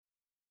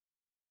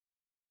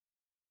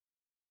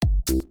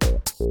You'd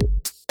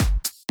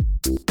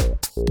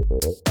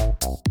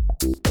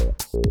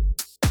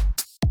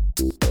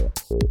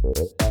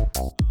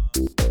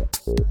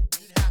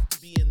have to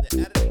be in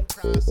the editing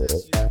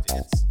process.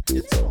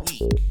 It's a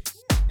week.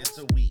 It's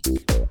a week.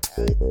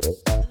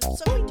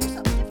 So we do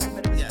something different,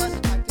 but it was fun to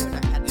talk through it.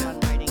 I had fun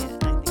writing it,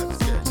 and I think That's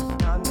good.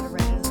 now I'm going to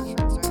write it as a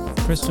short story.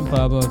 Kristen,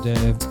 Pablo,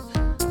 Dave.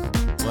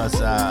 What's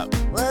up?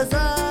 What's up? What's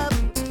up?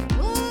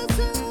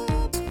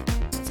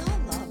 It's all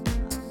love.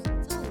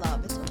 It's all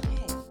love. It's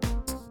okay.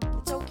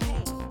 It's okay.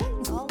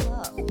 It's all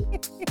love.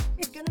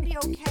 You're going to be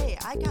okay.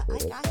 I got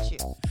you.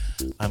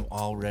 I'm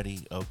already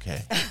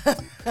okay.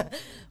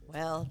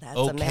 Well, that's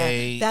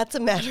Okay that's a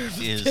matter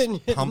of Is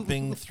opinion.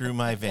 pumping through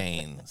my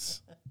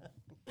veins.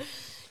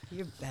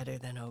 You're better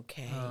than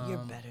okay. You're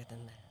better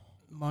than that.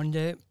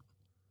 Monday,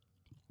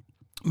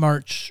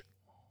 March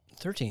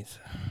 13th,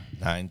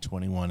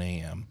 9:21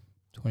 a.m.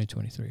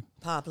 2023.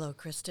 Pablo,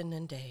 Kristen,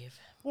 and Dave.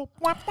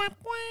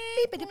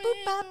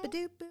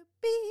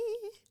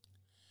 Beep-a-dee-boop-bop-a-doop-boop-bee.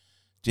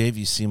 Dave,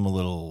 you seem a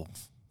little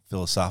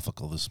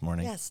philosophical this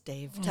morning. Yes,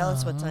 Dave. Tell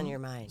us what's on your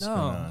mind.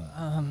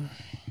 How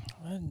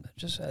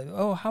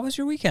was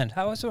your weekend?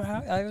 I was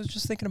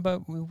just thinking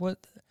about what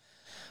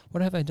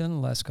have I done the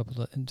last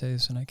couple of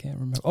days, and I can't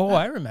remember. Oh,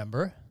 I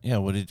remember. Yeah.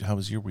 How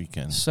was your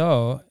weekend?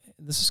 So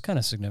this is kind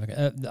of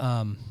significant.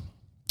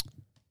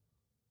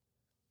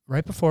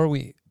 Right before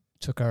we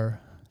took our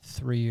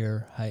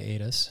 3-year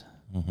hiatus,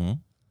 Mm-hmm.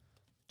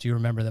 do you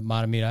remember that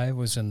Matamidi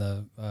was in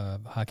the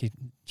hockey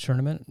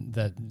tournament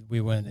that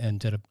we went and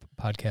did a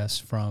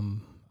podcast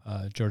from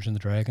George and the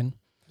Dragon?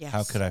 Yes.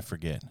 How could I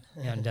forget?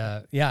 And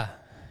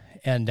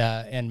and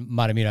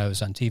Matamidi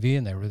was on TV,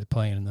 and they were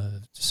playing in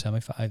the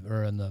semifinal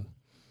or in the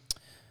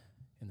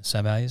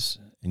semis.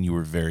 And you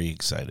were very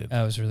excited.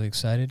 I was really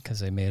excited because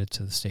they made it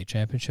to the state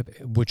championship,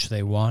 which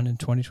they won in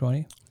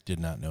 2020. Did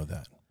not know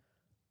that.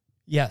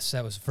 Yes,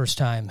 that was the first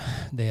time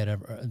that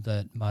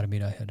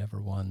Matamidi had ever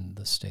won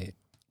the state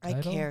I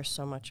title. care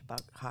so much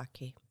about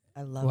hockey.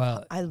 I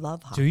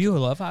love hockey. Do you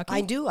love hockey?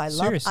 I do.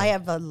 Seriously? I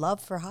have a love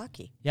for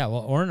hockey. Yeah,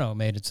 well, Orono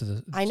made it to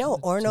the... I know.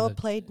 to Orno the-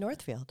 played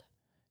Northfield.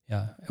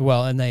 Yeah,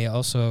 well, and they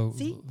also...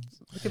 See?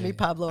 Look at me,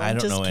 Pablo. I I'm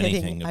don't just know kidding.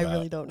 anything I about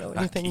really don't know hockey.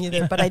 anything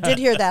either. But I did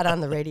hear that on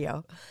the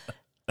radio.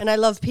 And I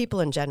love people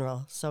in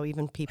general. So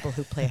even people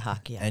who play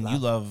hockey, I And love. you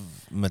love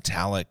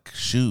metallic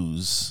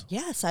shoes.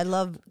 Yes, I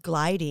love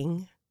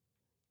gliding.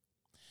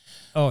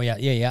 Oh,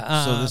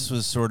 yeah. So this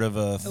was sort of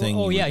a thing.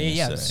 Oh, you yeah, were gonna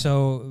yeah. say.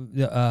 So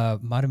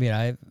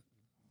Matamidi,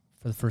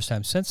 for the first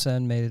time since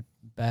then, made it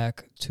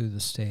back to the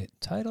state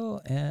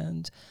title,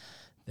 and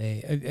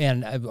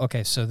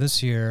so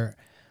this year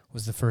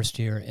was the first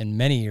year in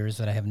many years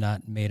that I have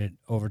not made it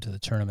over to the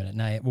tournament at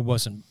night. We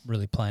wasn't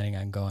really planning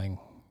on going,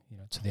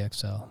 to the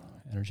XL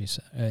Energy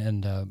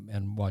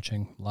and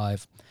watching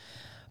live,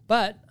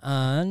 but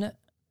on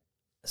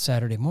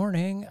Saturday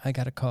morning, I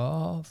got a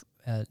call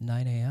at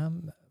 9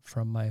 a.m.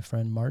 from my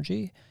friend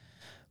Margie,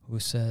 who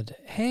said,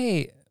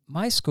 "Hey,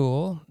 my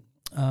school,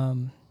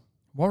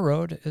 War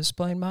Road, is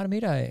playing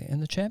Matamidi in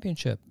the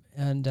championship,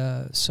 and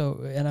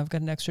I've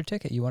got an extra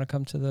ticket. You want to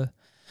come to the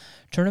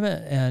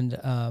tournament?" And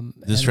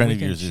This and friend we of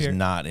can yours cheer- is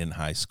not in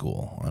high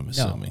school, I'm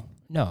assuming.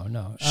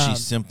 No. She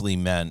simply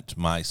meant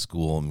my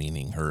school,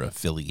 meaning her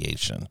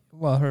affiliation.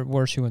 Well,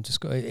 where she went to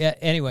school. Yeah,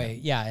 anyway,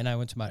 yeah, and I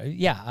went to Matamidi.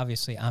 Yeah,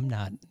 obviously, I'm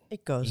not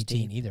It goes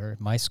 18 deep. either.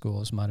 My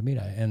school is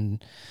Matamidi,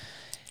 and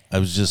I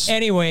was just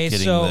anyway,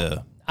 getting so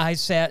the I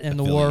sat in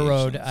the War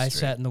Road. affiliation I straight.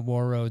 sat in the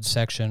War Road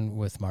section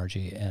with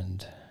Margie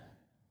and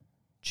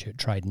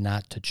tried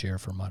not to cheer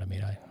for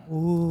Matamidi.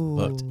 Ooh.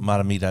 But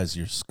Matamida's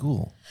your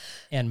school.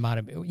 And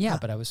Matamidi, yeah,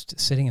 but I was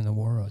sitting in the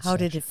War Road. How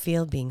did section. it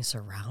feel being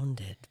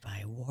surrounded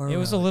by War It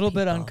was a Road little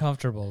bit people?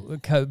 uncomfortable,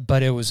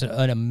 but it was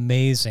an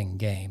amazing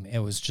game. It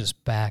was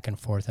just back and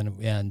forth, and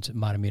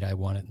Matamidi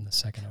won it in the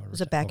second overtime. Was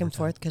it back and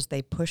forth because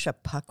they push a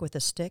puck with a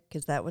stick?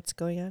 Is that what's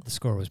going on? The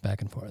score was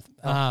back and forth.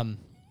 I'm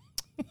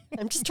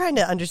just trying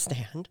to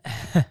understand.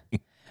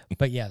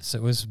 But yes,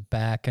 it was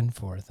back and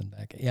forth and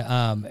back.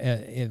 Yeah,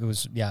 it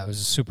was a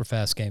super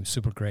fast game,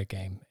 super great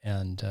game,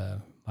 and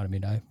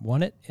Matamidi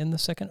won it in the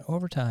second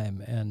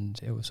overtime, and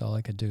it was all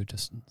I could do to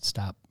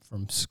stop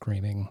from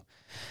screaming.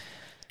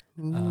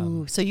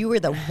 Ooh, so you were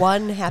the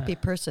one happy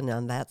person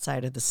on that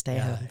side of the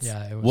stands.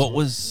 Yeah. It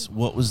was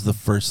What was the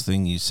first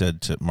thing you said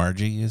to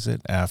Margie? Is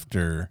it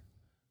after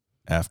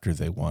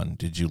they won?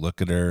 Did you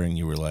look at her and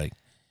you were like,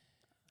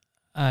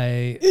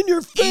 In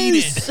your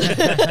face!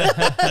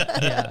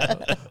 yeah,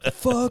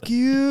 fuck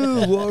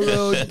you, War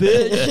Road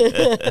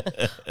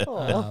bitch.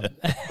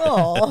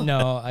 Oh.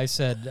 No, I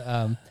said,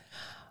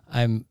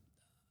 I'm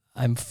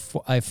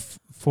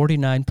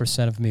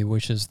 49% of me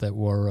wishes that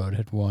War Road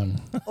had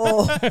won.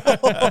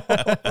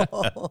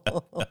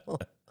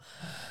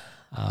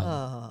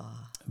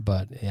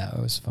 But yeah,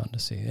 it was fun to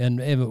see. And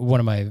one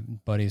of my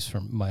buddies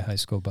from my high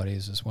school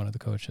buddies is one of the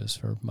coaches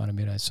for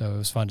Matamidi, so it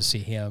was fun to see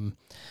him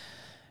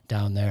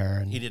down there.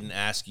 And he didn't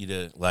ask you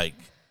to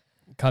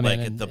come like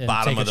in at the and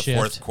bottom take a of the shift.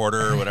 fourth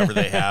quarter or whatever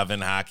they have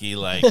in hockey,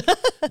 like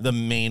the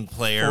main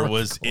player Fourth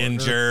was quarter.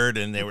 injured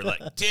and they were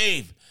like,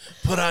 Dave,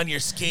 put on your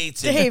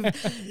skates and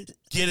Dave,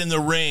 get in the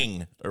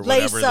ring or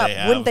lace whatever up. they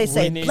have. Wouldn't they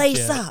say, need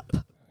lace you. up?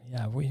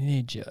 Yeah, we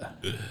need you,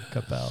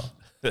 Capel.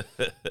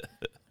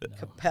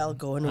 Capel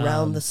going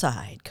around the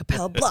side.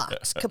 Capel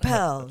blocks.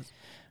 Capel.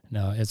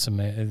 No, it's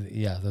amazing.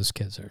 Yeah, those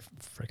kids are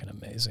freaking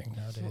amazing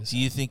nowadays. Do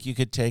you think you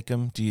could take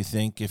them? Do you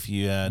think if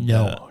you had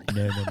No.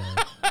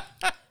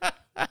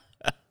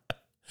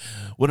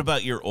 what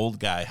about your old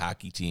guy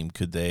hockey team?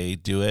 Could they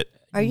do it?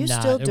 Are you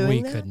still doing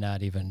We that? could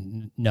not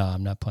even. No,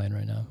 I'm not playing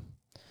right now.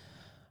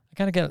 I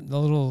kind of get a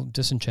little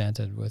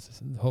disenchanted with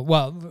the whole.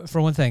 Well,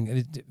 for one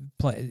thing,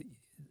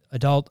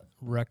 adult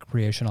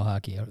recreational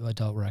hockey,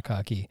 adult rec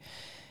hockey,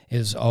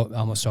 is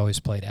almost always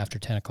played after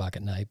 10 o'clock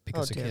at night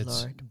because Oh, the dear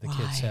kids Lord. the Why?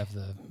 kids have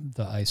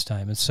the ice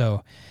time, and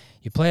so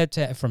you play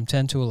at from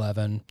 10 to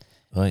 11.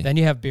 Right. Then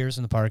you have beers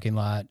in the parking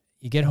lot.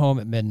 You get home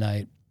at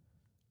midnight,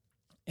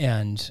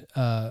 and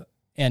I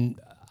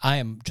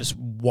am just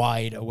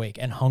wide awake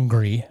and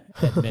hungry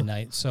at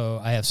midnight. So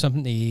I have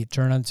something to eat,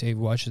 turn on the TV,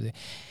 watch it.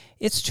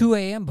 It's 2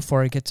 a.m.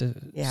 before I get to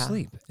Yeah.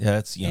 sleep. Yeah,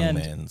 that's young And-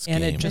 man's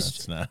and it game. just-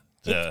 It's not.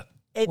 Yeah.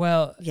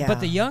 But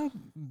the young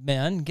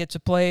men get to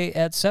play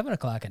at 7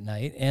 o'clock at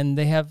night, and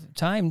they have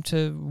time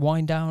to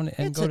wind down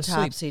and it's go a to sleep.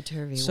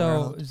 topsy-turvy So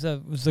world.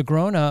 the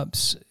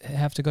grown-ups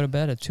have to go to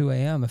bed at 2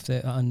 a.m.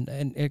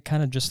 and it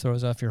kind of just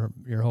throws off your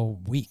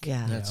whole week.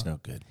 Yeah. you That's know? no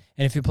good.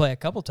 And if you play a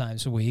couple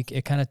times a week,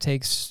 it kind of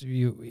takes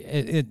you.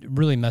 It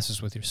really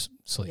messes with your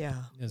sleep. Yeah,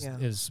 is yeah.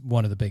 is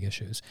one of the big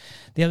issues.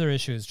 The other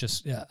issue is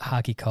just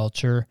hockey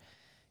culture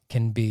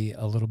can be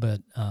a little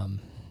bit.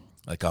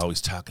 Like always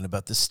talking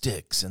about the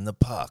sticks and the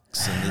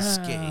pucks and the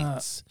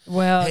skates.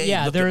 Well, Hey,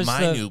 yeah, look there's at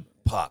my new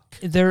puck.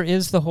 there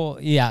is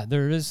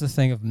the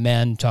thing of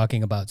men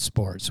talking about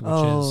sports, which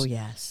Oh, is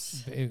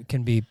yes. it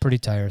can be pretty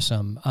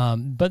tiresome.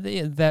 But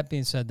that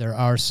being said, there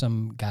are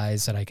some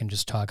guys that I can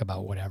just talk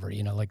about whatever,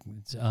 like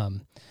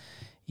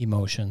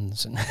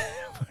emotions and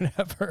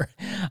whatever,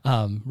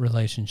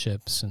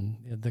 relationships and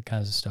the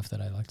kinds of stuff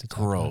that I like to talk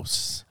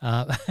Gross.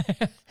 about.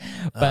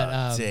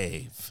 But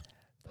Dave.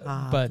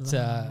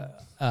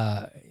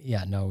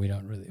 yeah, no, we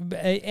don't really. But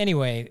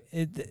anyway,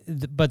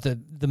 but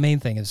the main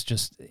thing is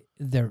just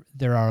there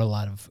are a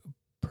lot of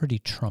pretty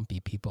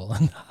Trumpy people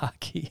in the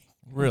hockey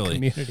Really?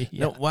 community.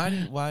 Yeah. No,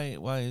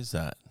 why is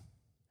that?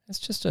 It's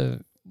just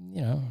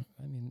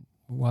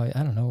why,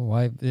 I don't know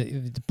why.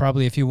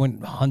 Probably if you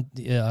went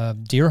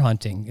deer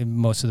hunting,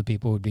 most of the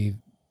people would be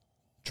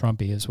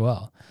Trumpy as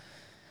well.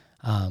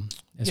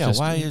 It's Yeah, just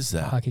why is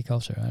that? hockey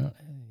culture?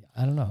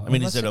 I don't know. I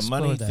mean, Let's is it a explore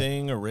money that.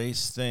 thing, a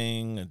race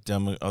thing,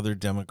 other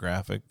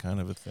demographic kind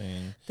of a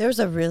thing? There's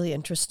a really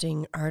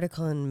interesting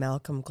article in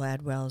Malcolm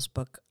Gladwell's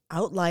book,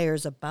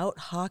 Outliers, about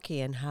hockey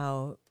and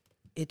how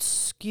it's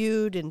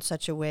skewed in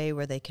such a way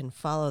where they can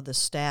follow the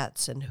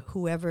stats, and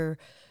whoever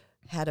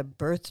had a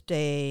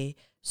birthday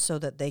so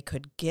that they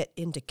could get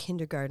into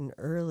kindergarten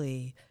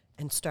early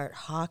and start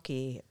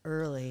hockey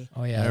early.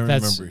 Oh yeah, I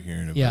remember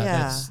hearing about Yeah,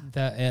 Yeah.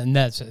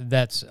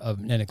 that's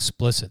an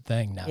explicit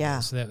thing now.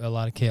 Yeah. That a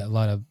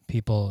lot of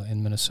people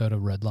in Minnesota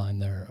redline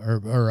their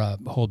or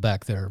hold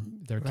back their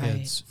Right.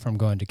 kids from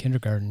going to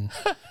kindergarten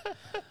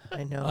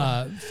I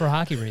know. for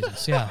hockey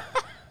reasons. Yeah,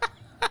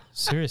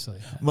 seriously.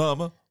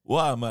 Mama,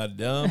 why am I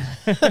dumb?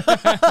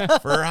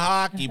 For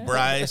hockey,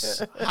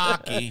 Bryce.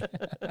 Hockey.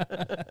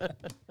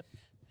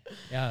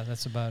 Yeah,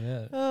 that's about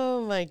it.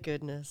 Oh, my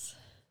goodness.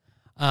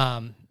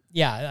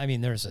 Yeah, I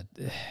mean,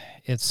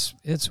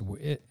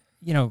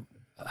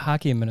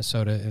 hockey in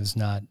Minnesota is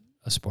not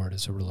a sport;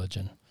 it's a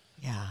religion.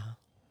 Yeah.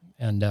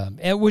 And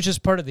which is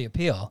part of the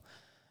appeal,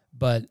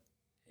 but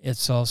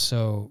it's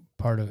also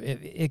part of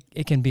it.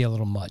 It can be a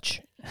little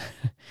much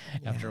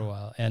after a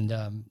while,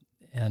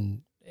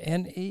 and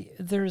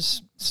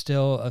there's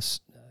still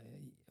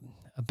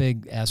a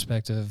big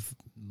aspect of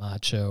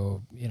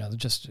macho,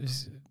 just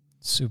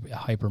super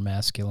hyper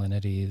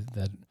masculinity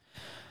that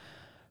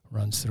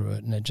runs through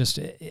it, and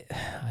it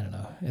I don't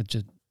know,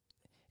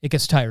 it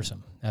gets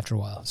tiresome after a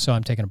while. So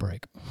I'm taking a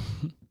break.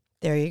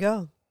 There you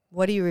go.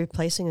 What are you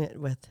replacing it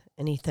with?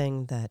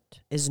 Anything that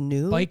is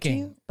new to Biking.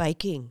 you?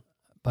 Biking.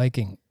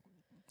 Biking.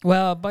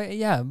 Well,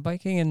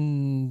 biking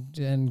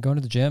and going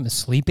to the gym.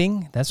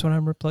 Sleeping. That's what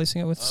I'm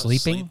replacing it with.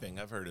 Sleeping.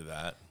 I've heard of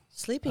that.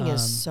 Sleeping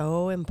is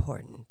so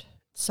important.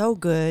 So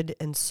good.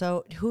 And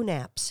so, who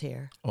naps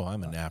here? Oh,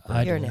 I'm a napper.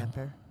 I You're a do.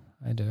 napper.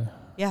 I do.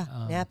 Yeah,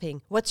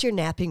 napping. What's your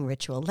napping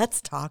ritual?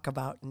 Let's talk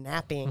about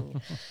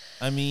napping.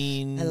 I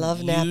mean, I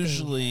love napping.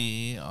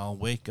 Usually I'll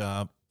wake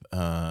up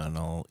and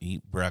I'll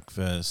eat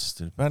breakfast.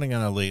 Depending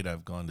on how late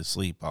I've gone to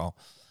sleep, I'll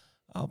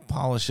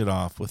polish it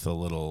off with a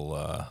little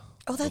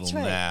Oh, that's little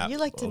right. nap, You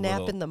like to a nap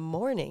little- in the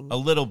morning. a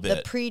little The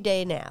bit.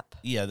 pre-day nap.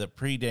 Yeah, the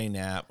pre-day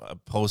nap, a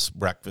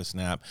post-breakfast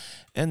nap.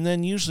 And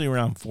then usually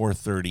around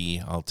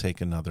 4:30 I'll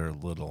take another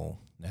little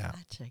nap.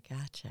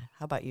 Gotcha.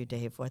 How about you,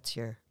 Dave? What's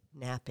your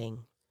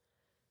napping?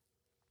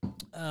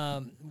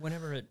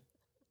 Whenever it,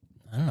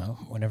 I don't know,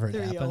 whenever it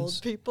 3 old happens.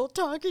 people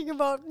talking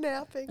about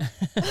napping.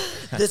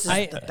 This is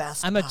the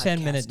best. I'm a podcast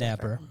 10-minute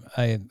ever.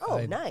 napper.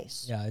 Oh,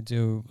 nice. Yeah, I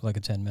do like a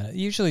 10-minute,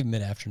 usually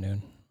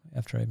mid-afternoon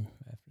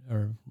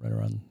or right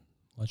around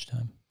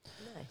lunchtime.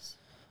 Nice.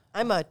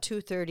 I'm a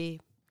 2:30,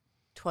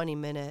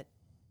 20-minute.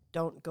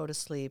 Don't go to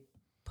sleep.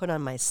 Put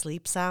on my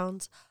sleep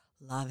sounds.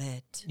 Love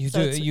it. You So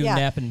do it's- you yeah.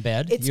 nap in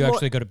bed? It's You more-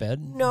 actually go to bed?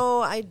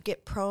 No, I'd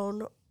get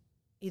prone,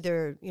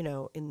 either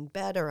in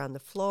bed or on the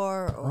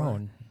floor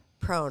or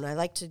Prone. I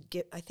like to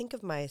get. I think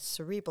of my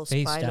cerebral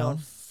Face spinal. down?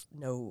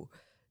 No,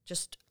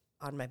 just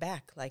on my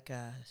back, like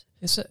a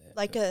It's a,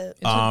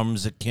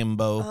 Arms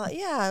akimbo.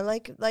 yeah,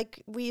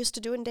 like we used to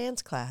do in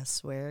dance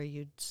class, where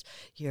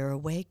you're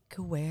awake,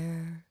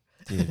 aware.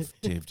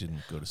 Dave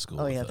didn't go to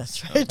school. Oh with yeah,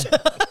 us, that's so.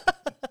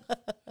 right.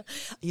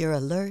 You're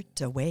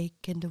alert,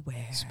 awake, and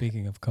aware.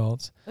 speaking of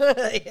cults.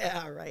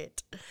 Yeah,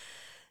 right.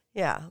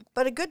 Yeah,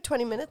 but a good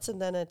 20 minutes,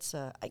 and then it's.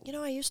 I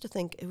used to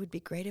think it would be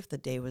great if the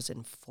day was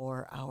in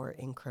 4-hour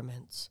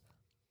increments.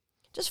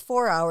 Just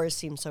 4 hours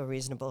seems so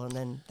reasonable, and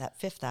then that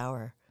 5th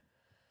hour.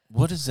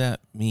 What does that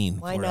mean?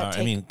 Why 4 not hours? I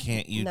take mean,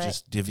 can't you night-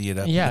 just divvy it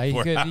up? Yeah, into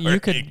you could. 4 You hour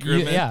could.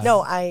 increments? Yeah.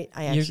 No, I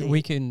actually.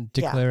 we can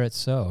declare it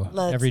so.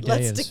 Every day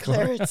let's is.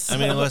 declare it. So. I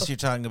mean, unless you're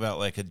talking about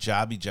like a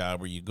jobby job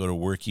where you go to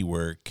worky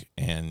work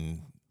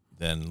and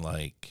then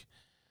like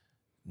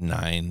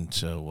 9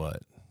 to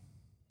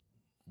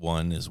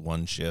 1 is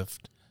one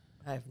shift.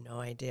 I have no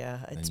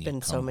idea. It's you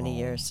been so come many home.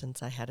 years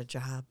since I had a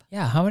job.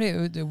 Yeah. How many?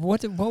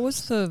 What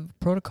was the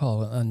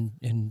protocol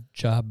in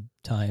job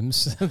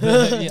times?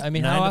 I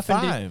mean, 9 how to often?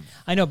 5.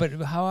 I know, but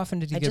how often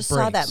did you I get just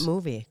breaks? saw that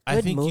movie. Good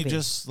I think movie. you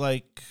just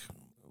like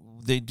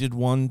they did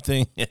one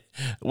thing.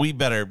 We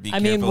better be I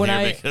mean, careful when here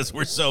I- because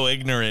we're so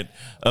ignorant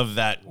of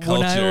that culture.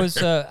 When I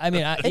was, I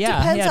mean, It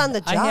depends on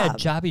the I had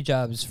job. jobby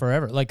jobs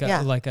forever. Like,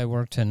 Yeah. like I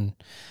worked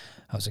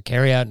I was a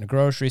carryout in a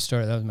grocery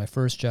store. That was my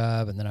first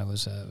job, and then I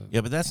was.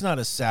 Yeah, but that's not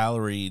a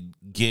salaried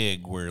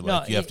gig where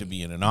like you have to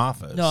be in an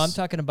office. No, I'm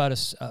talking about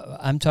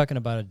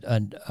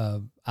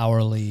a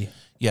hourly.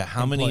 Yeah,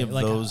 how many employee. of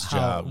Like, those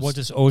jobs? What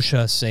does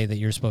OSHA say that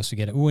you're supposed to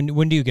get?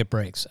 When do you get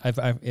breaks?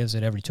 Is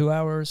it every 2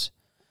 hours?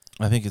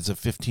 I think it's a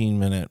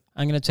 15-minute.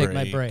 I'm going to take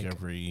my break.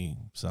 every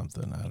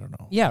something. I don't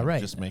know. Yeah, I'm right.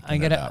 Just making I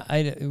that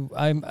gotta.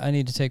 up. I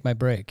need to take my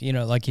break.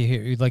 Like you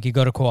hear, like you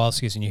go to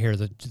Kowalski's and you hear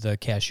the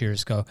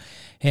cashiers go,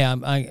 "Hey,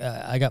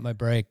 I got my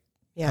break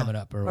coming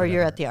up," or you're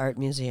whatever. at the art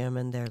museum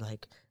and they're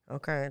like,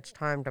 "Okay, it's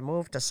time to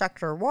move to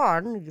Sector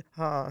 1.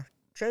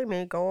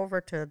 Jamie, go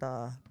over to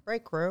the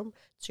break room.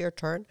 It's your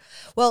turn."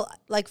 Well,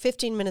 like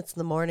 15 minutes in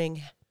the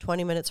morning,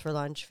 20 minutes for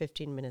lunch,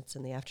 15 minutes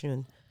in the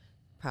afternoon,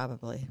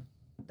 probably.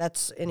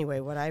 That's anyway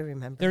what I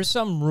remember. There's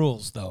some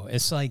rules though.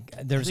 It's like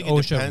I there's think it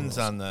OSHA depends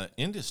rules. on the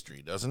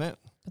industry, doesn't it?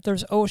 But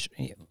there's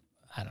OSHA.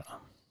 I don't know.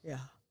 Yeah.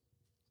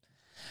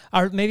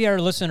 Maybe our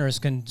listeners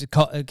can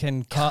call.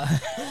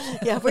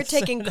 Yeah, we're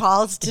taking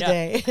calls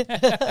Yeah.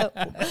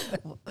 today.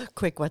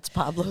 Quick, what's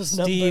Pablo's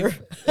number?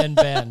 Steve and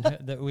Ben.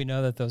 That we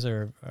know that those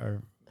are.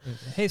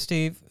 Hey,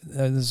 Steve.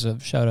 This is a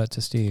shout out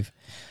to Steve.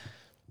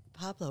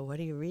 Pablo, what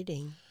are you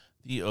reading?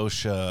 The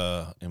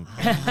OSHA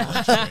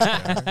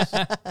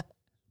employment.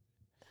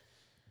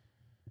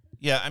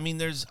 Yeah, I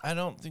mean, I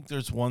don't think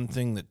there's one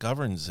thing that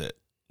governs it.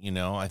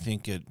 I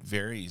think it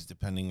varies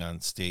depending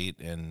on state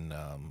and.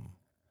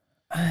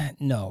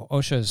 No,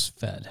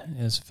 OSHA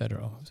is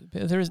federal.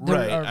 There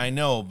Right, are, I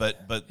know, but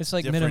it's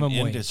like different minimum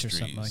industries. wage or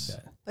something like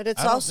that. But it's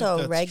I don't think also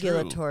that's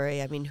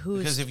regulatory. I mean,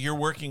 Because if you're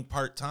working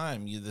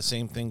part-time, the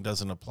same thing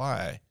doesn't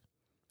apply.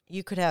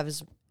 you could have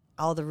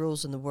all the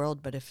rules in the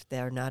world, but if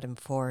they're not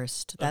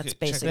enforced, that's Okay, check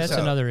basically this That's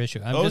out. another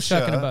issue. I'm OSHA just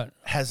talking about.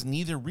 has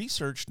neither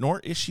researched nor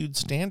issued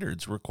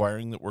standards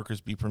requiring that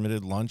workers be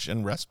permitted lunch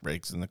and rest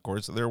breaks in the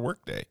course of their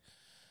workday.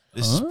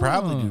 This is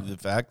probably due to the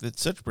fact that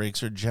such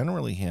breaks are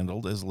generally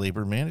handled as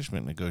labor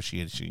management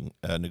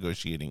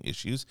negotiating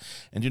issues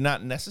and do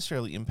not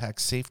necessarily impact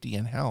safety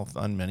and health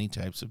on many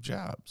types of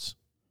jobs.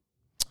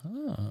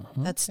 Oh,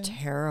 that's okay.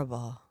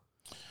 terrible.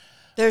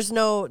 There's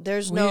no.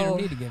 We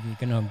don't need to give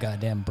you no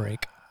goddamn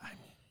break.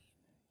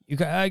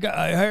 I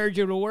hired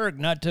you to work,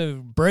 not to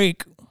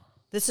break.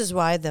 This is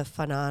why the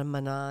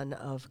phenomenon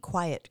of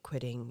quiet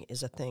quitting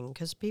is a thing,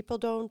 because people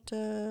don't.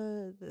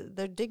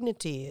 Their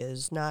dignity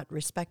is not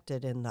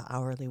respected in the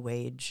hourly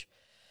wage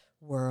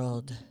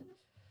world.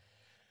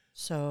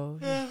 So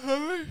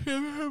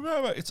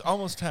It's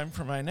almost time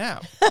for my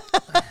nap.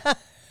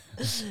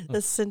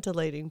 the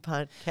scintillating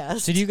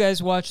podcast. Did you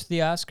guys watch the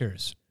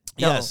Oscars?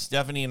 No. Yes,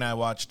 Stephanie and I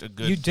watched a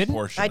good You didn't?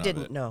 portion I of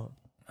didn't it. know.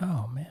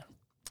 Oh man.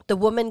 The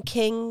Woman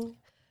King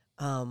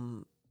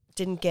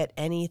didn't get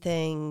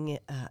anything.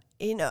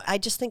 I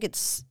just think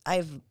it's.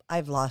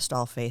 I've lost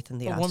all faith in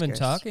the The Oscars. Woman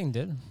Talking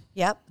did.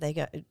 Yep, they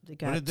got did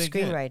they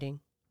get? screenwriting.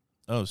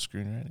 Oh,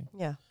 screenwriting.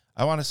 Yeah,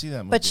 I want to see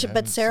that movie.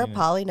 but Sarah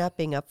Polley not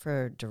being up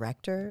for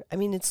director. I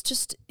mean, it's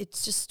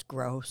just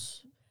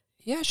gross.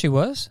 Yeah, she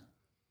was.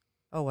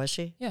 Oh, was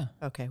she? Yeah.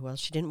 Okay, well,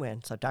 she didn't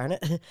win, so darn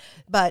it.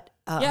 But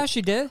Yeah,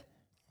 she did.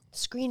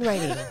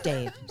 screenwriting,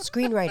 Dave.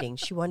 Screenwriting.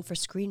 She won for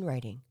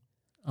screenwriting.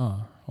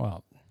 Oh,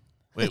 well.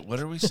 Wait, what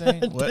are we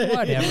saying? What?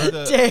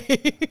 Whatever.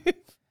 Dave.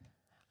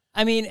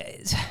 I mean,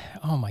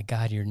 oh my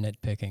God, you're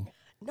nitpicking.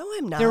 No,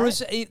 I'm not. There was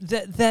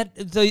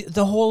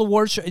the whole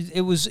award show.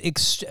 It was.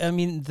 I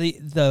mean,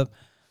 the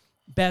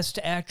best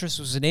actress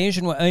was an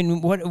Asian one. I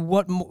mean,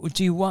 what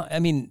do you want? I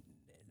mean,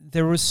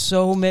 there was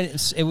so many.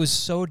 It was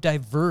so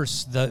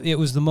diverse. It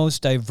was the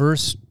most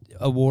diverse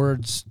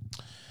awards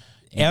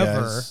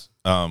ever.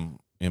 Guys,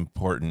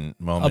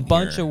 important moment. A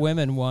bunch here. of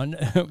women won.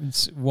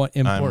 What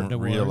important I'm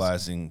awards?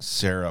 realizing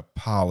Sarah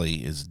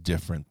Polly is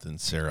different than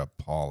Sarah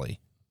Pauli.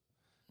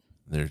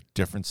 There's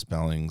different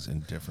spellings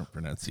and different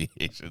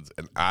pronunciations.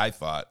 And I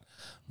thought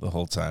the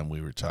whole time we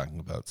were talking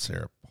about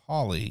Sarah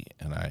Pauli,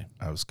 and I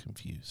was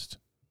confused.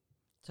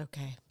 It's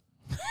okay.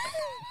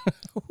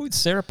 Who's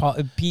Sarah Paul?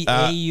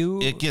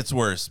 P-A-U? It gets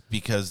worse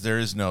because there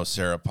is no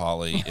Sarah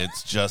Pauli.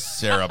 It's just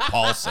Sarah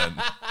Paulson.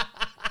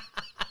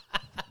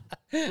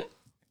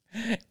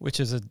 Which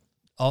is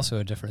also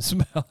a different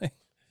spelling.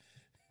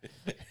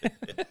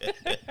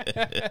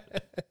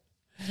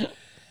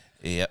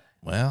 Yep.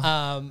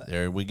 Well,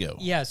 there we go.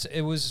 Yes,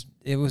 it was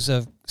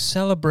a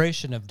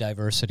celebration of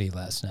diversity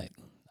last night,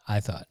 I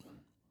thought.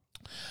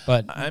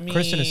 But I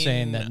Kristen is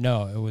saying that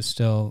no, it was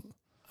still.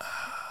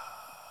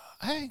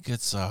 I think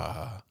it's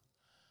I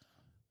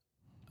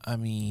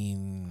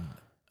mean,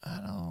 I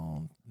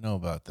don't know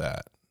about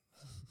that.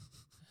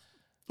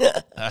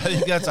 I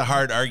think that's a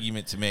hard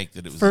argument to make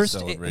that it was a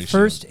celebration.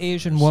 First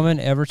Asian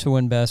woman ever to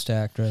win Best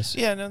Actress.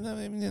 Yeah, no,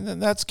 I mean,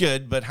 that's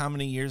good. But how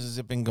many years has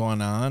it been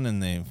going on?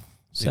 And they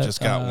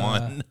just got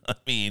one. I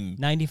mean,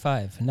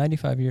 95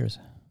 years.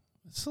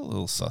 It's a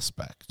little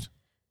suspect.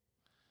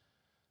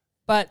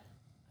 But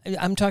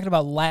I'm talking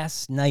about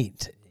last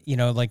night. You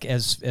know, like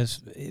as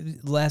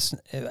last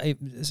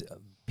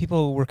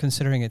people were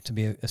considering it to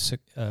be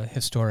a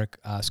historic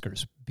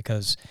Oscars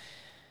because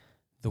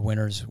the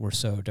winners were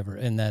so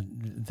diverse in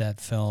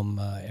that film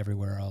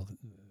Everywhere All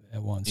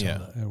at Once. Yeah.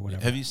 Or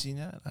whatever. Have you seen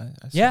that? I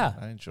saw Yeah. it.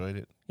 I enjoyed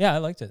it. Yeah, I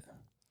liked it.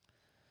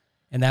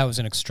 And that was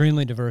an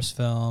extremely diverse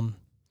film.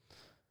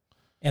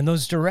 And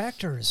those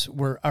directors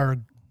are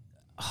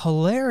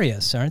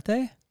hilarious, aren't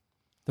they?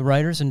 The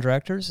writers and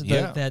directors,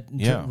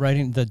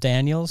 writing the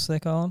Daniels, they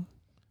call them.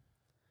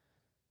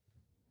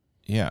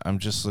 Yeah, I'm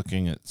just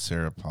looking at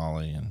Sarah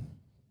Polly, and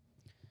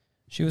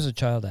she was a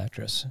child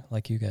actress,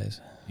 like you guys.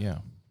 Yeah,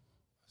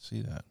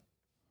 see that.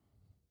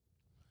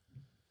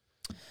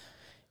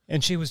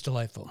 And she was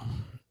delightful.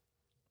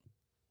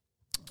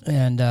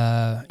 And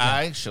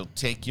I shall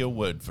take your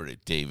word for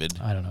it, David.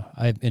 I don't know.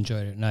 I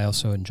enjoyed it, and I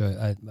also enjoy.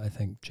 I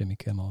think Jimmy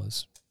Kimmel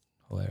is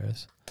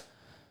hilarious.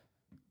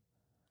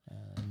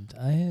 And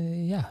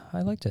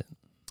I liked it.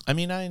 I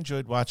mean, I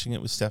enjoyed watching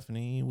it with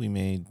Stephanie. We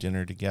made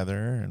dinner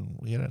together, and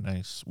we had a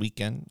nice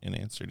weekend. In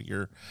answer to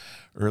your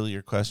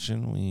earlier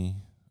question, we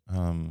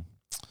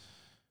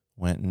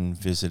went and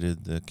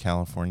visited the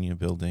California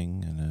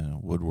building and a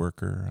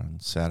woodworker on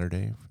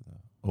Saturday for the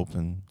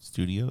open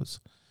studios.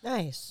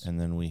 Nice. And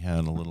then we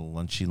had a little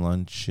lunchy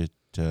lunch at...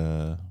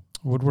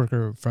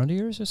 woodworker friend of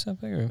yours or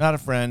something? Or? Not a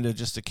friend,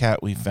 just a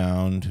cat we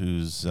found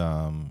who's,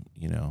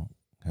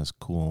 has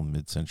cool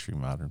mid-century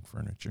modern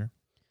furniture.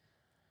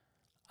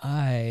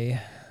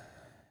 I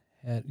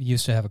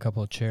used to have a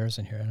couple of chairs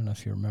in here. I don't know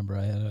if you remember.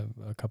 I had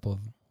a couple of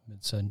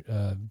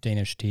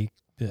Danish teak,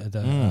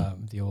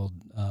 the old,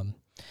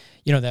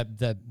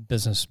 that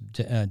business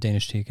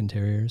Danish teak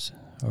interiors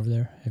over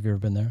there. Have you ever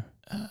been there?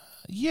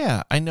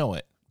 Yeah, I know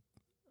it.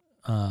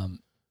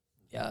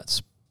 Yeah,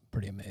 it's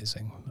pretty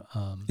amazing.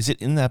 Is it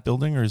in that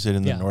building or is it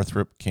in the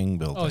Northrop King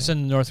building? Oh, it's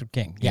in the Northrop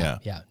King. Yeah,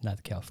 not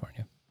the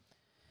California.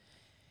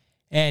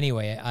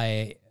 Anyway,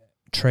 I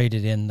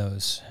traded in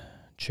those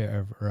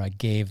chairs, or I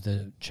gave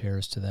the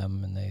chairs to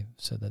them, and they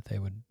said that they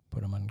would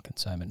put them on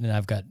consignment.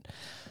 And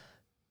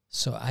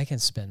so I can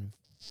spend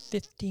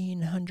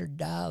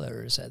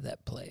 $1,500 at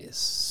that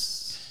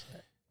place.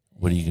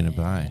 What are you going to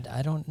buy?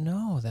 I don't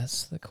know.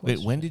 That's the question.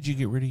 Wait, when did you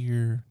get rid of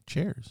your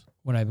chairs?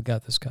 When I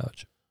got this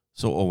couch.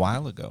 So a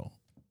while ago.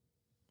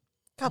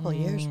 Couple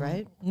years,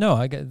 right? No,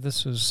 I got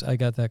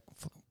that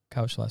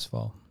couch last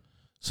fall.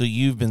 So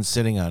you've been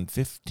sitting on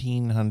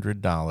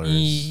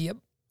 $1,500. Yep.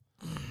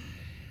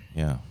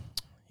 Yeah.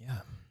 Yeah.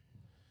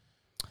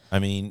 I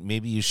mean,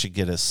 maybe you should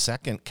get a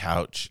second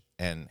couch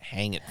and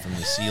hang it from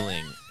the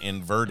ceiling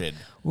inverted.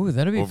 Ooh,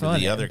 that'd be over fun.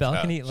 the other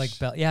balcony, couch.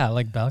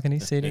 like balcony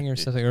seating or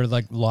something, or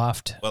like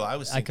loft. Well,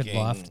 I could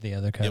loft the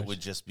other couch. It would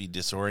just be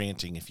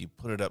disorienting if you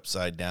put it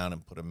upside down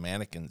and put a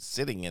mannequin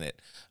sitting in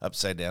it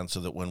upside down, so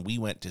that when we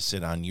went to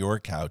sit on your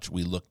couch,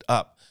 we looked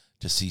up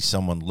to see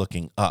someone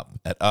looking up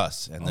at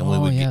us, and then we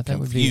would get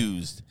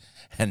confused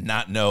and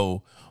not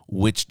know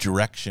which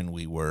direction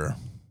we were.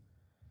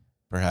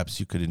 Perhaps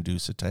you could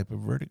induce a type of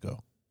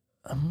vertigo.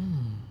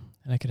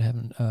 And I could have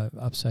an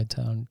upside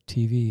down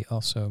TV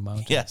also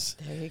mounted. Yes.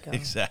 There you go.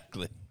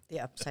 Exactly. The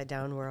upside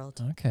down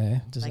world.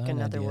 Okay. Like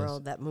Another ideas.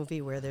 World, that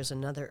movie where there's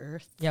another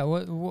Earth. Yeah.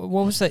 What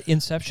was that?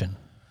 Inception?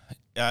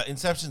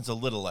 Inception's a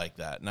little like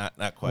that. Not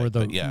quite,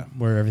 but yeah.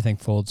 Where everything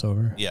folds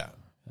over. Yeah.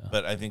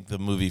 But I think the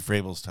movie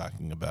Frable's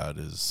talking about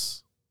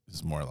is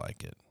more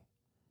like it.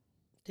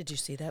 Did you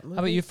see that movie? How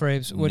about you,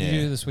 Fraves? What did you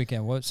Nah. do this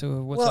weekend? What's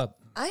well, up?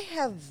 I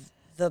have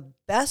the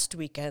best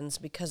weekends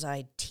because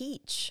I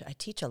teach. I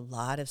teach a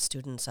lot of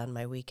students on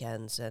my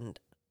weekends, and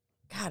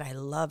God, I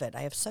love it.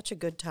 I have such a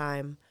good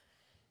time.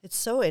 It's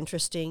so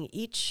interesting.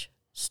 Each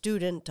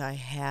student I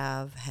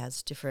have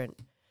has different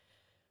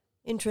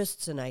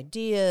interests and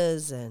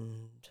ideas,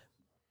 and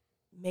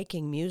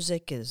making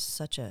music is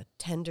such a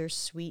tender,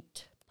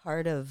 sweet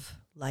part of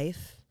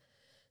life.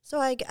 So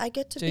I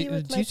get to be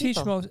with Do my you teach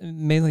people.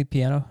 mainly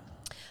piano?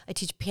 I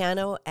teach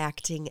piano,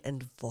 acting,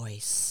 and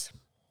voice.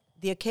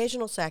 The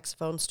occasional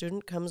saxophone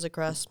student comes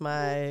across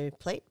my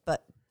plate,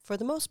 but for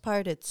the most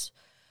part, it's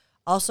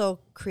also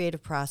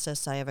creative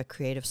process. I have a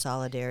creative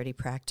solidarity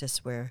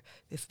practice where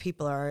if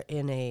people are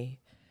in a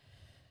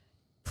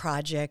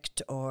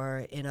project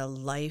or in a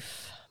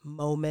life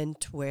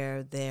moment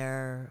where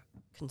they're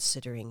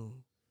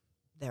considering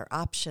their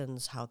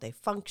options, how they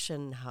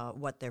function,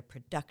 what their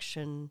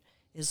production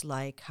is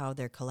like, how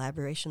their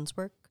collaborations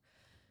work,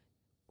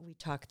 we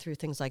talk through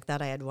things like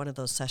that. I had one of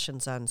those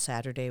sessions on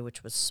Saturday,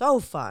 which was so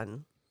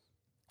fun.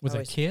 With a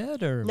Always-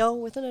 kid or No,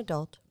 with an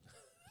adult.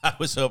 I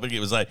was hoping it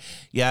was like,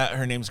 yeah,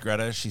 her name's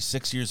Greta. She's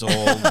 6 years old.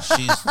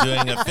 She's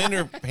doing a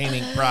finger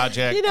painting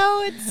project. You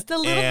know, it's a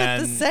little bit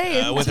the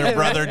same. With her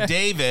brother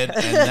David,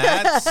 and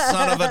that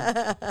son of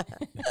a.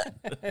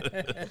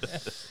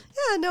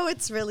 Yeah, no,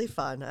 it's really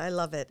fun. I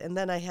love it. And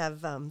then I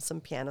have some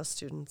piano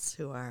students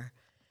who are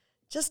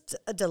just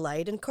a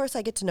delight. And of course,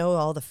 I get to know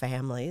all the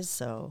families,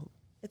 so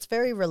it's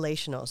very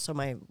relational. So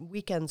my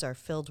weekends are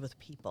filled with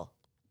people.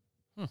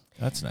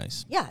 That's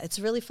nice. Yeah, it's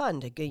really fun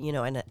to go,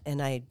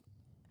 and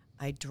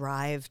I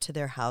drive to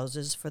their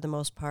houses for the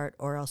most part,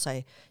 or else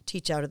I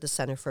teach out at the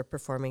Center for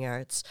Performing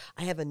Arts.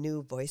 I have a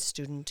new voice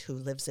student who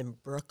lives in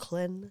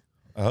Brooklyn.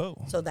 Oh.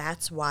 So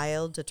that's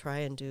wild to try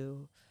and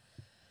do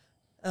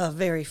a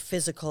very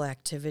physical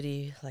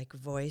activity like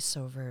voice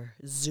over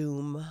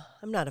Zoom.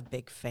 I'm not a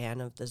big fan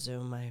of the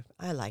Zoom.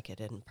 I like it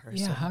in person.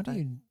 yeah? How but- do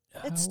you?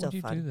 it's how still would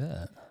you fun. do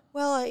that?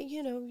 Well,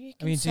 you can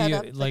I mean, do set you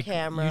up the like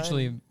camera.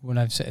 usually when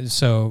I've said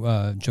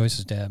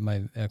Joyce's dad,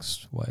 my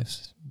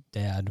ex-wife's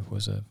dad,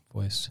 was a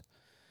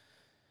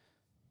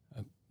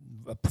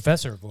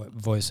professor of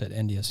voice at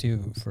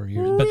NDSU for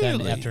years. But then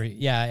Really?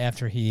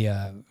 after he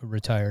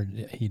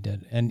retired, he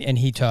did, and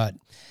he taught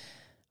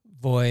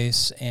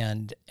voice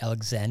and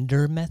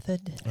Alexander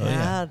method, Oh,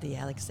 yeah. The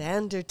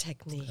Alexander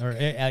technique. or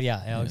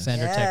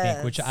Alexander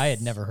technique, which I had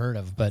Yes. never heard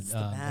of, but It's the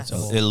it's a best.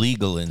 whole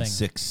Illegal in thing.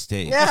 6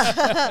 states.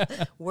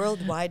 Yeah.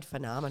 Worldwide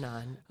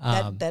phenomenon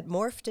Um, that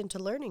morphed into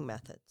learning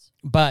methods.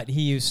 But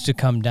he used to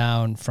come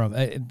down from.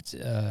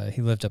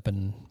 He lived up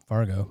in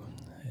Fargo,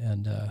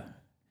 and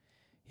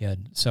he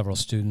had several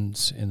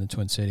students in the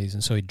Twin Cities,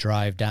 and so he'd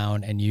drive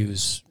down and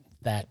use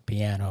that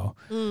piano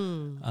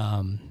Grand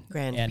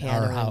and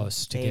piano our in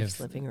house Dave's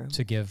living room.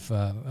 to give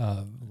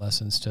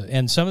lessons to.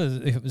 And some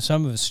of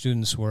the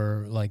students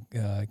were like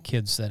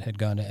kids that had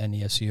gone to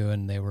NESU,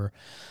 and they were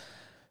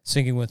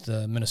singing with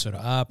the Minnesota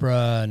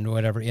Opera and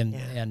whatever.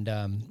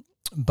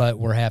 But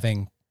we're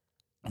having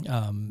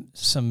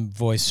some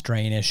voice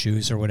strain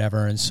issues or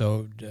whatever, and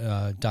so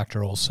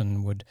Dr.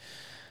 Olson would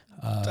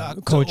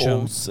coach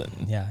them.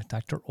 Yeah,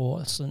 Dr.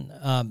 Olson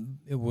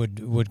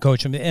would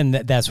coach them, and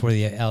that's where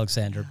the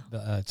Alexander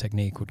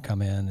technique would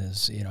come in,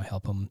 is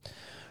help them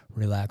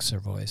relax their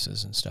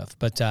voices and stuff.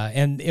 But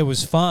and it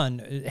was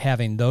fun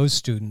having those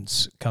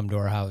students come to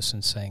our house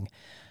and sing.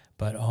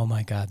 But oh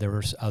my God, there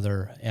were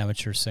other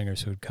amateur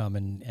singers who would come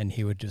and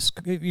he would just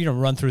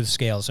run through the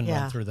scales and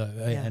Yeah. run through the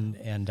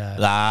and La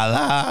la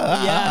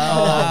la. yeah,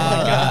 oh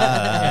my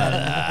God.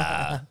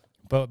 And,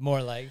 but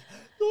more like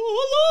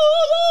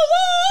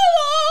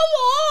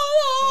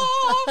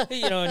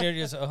and you're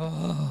just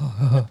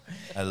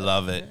I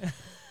love it.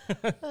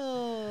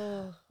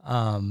 Oh.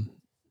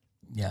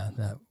 yeah,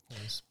 that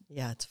was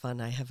Yeah, it's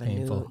fun. I have a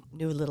Painful.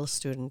 new little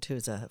student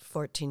who's a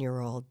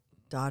 14-year-old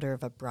daughter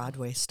of a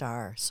Broadway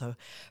star. So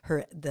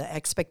the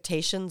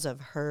expectations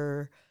of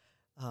her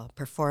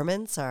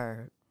performance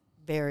are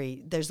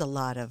there's a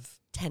lot of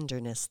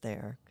tenderness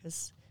there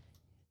because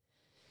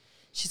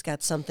she's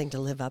got something to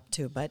live up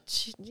to, but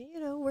she,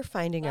 we're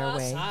finding our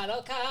way.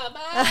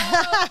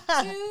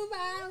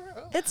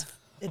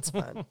 It's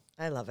fun.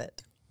 I love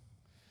it.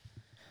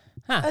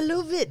 Huh. I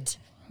love it.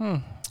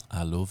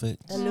 I love it.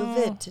 I love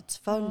it. It's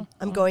fun.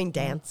 I'm going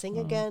dancing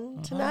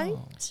again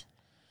tonight.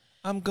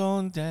 I'm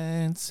going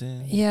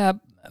dancing. Yeah.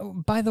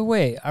 By the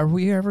way, are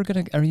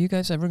you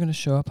guys ever gonna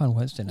show up on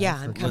Wednesday night? Yeah,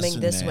 I'm coming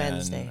Listen, this man,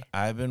 Wednesday.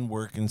 I've been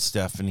working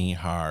Stephanie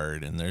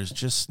hard, and there's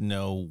just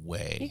no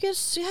way.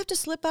 You have to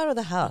slip out of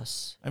the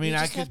house. I mean, You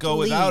I just could have to go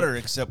without leave. her,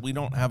 except we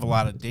don't have a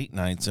lot of date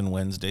nights, and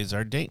Wednesday's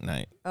our date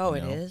night. Oh,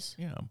 you it know? is?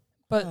 Yeah.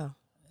 But Oh.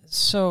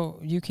 so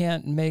you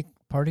can't make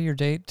part of your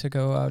date to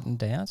go out and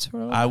dance for a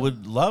little I bit?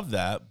 would love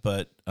that,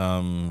 but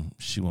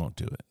she won't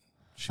do it.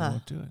 She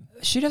won't do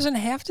it. She doesn't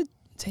have to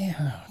Damn,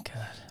 oh,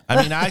 God.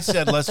 I mean, I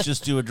said, let's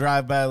just do a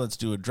drive-by. Let's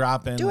do a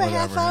drop-in. Do a whatever.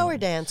 half-hour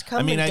dance. Come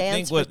I mean, and I dance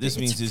think what with this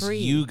me. means It's is free.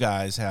 you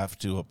guys have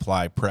to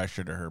apply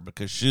pressure to her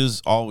because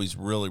she's always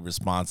really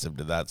responsive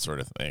to that sort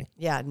of thing.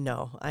 Yeah,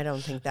 no, I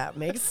don't think that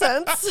makes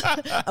sense.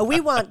 We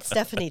want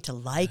Stephanie to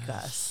like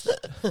us.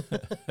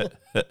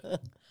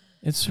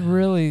 It's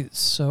really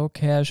so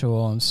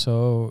casual and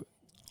so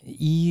I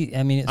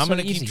mean, it's I'm so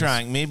going to easy. keep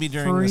trying. Maybe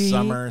during Free. the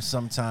summer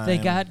sometime. They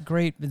got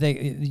great.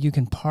 You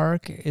can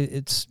park.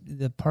 It's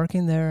the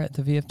parking there at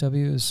the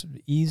VFW is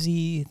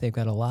easy. They've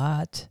got a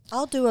lot.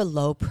 I'll do a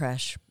low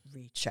press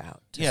reach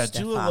out. To Yeah,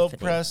 do a low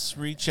Stephanie. press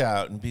reach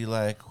out and be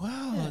like,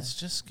 well, it's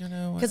just going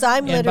to... Because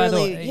I'm And by the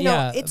literally, way, you know,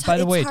 yeah. it's By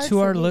the it's way, hard to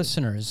for our me.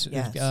 listeners,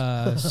 Yes.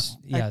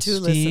 yeah, two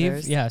Steve,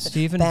 listeners. yeah,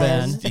 Steve and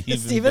Ben.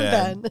 Stephen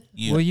Ben.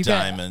 You Well, you got-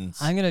 diamonds.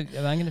 I'm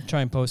gonna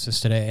try and post this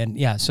today, and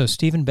yeah. So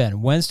Steve and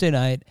Ben, Wednesday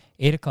night,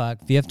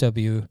 8:00,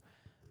 VFW,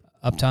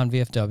 Uptown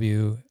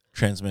VFW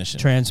Transmission.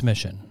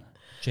 Transmission.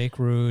 Jake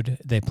Rude.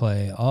 They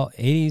play all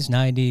 80s,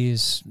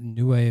 90s,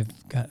 new wave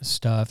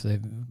stuff. They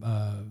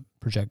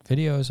project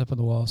videos up on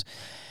the walls,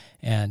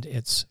 and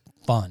it's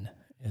fun.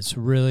 It's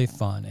really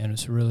fun, and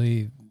it's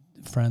really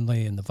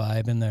friendly, and the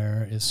vibe in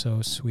there is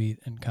so sweet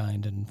and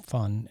kind and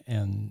fun.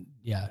 And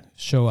yeah,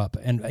 show up.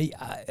 And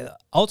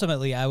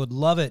ultimately, I would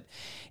love it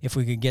if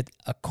we could get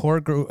a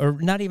core group, or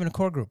not even a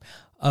core group,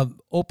 an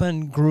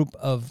open group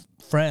of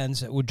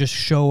friends that would just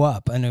show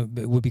up, and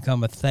it would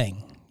become a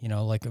thing. You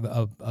know, like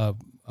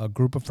a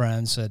group of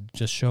friends that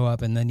just show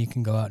up, and then you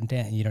can go out and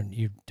dance.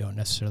 You don't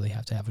necessarily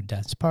have to have a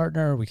dance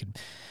partner. We could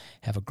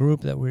have a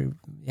group that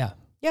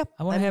Yep.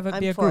 I wanna have it I'm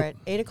be a for group.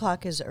 it.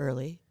 8:00 is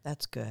early.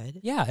 That's good.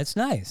 Yeah, it's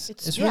nice.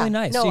 It's yeah. really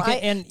nice. No, You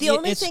can, the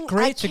only it's thing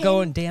great I to go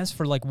came- and dance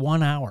for like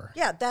 1 hour.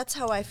 Yeah, that's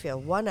how I feel.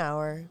 1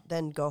 hour,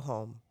 then go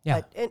home. Yeah.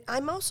 But, and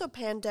I'm also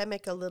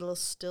pandemic a little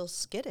still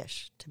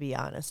skittish, to be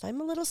honest. I'm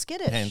a little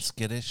skittish. And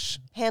skittish.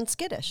 Hand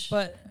skittish.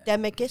 But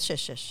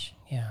Demic-ish.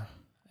 yeah,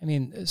 I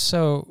mean,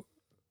 so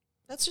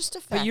That's just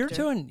a factor.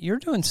 but you're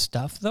doing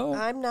stuff though.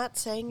 I'm not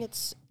saying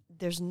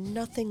there's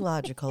nothing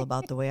logical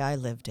about the way I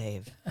live,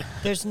 Dave.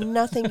 There's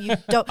nothing you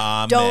don't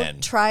Amen.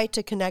 don't try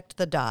to connect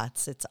the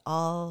dots. It's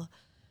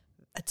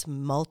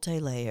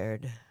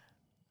multi-layered.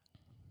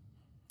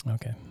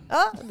 Okay.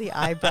 Oh, the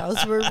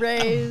eyebrows were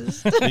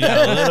raised. We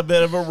got a little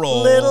bit of a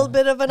roll. Little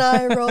bit of an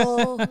eye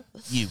roll.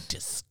 You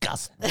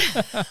disgust me.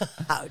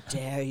 How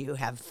dare you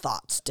have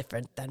thoughts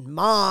different than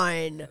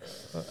mine?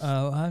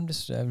 I'm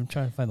trying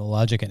to find the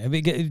logic in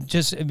it.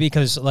 Just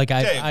because like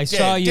I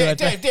saw you at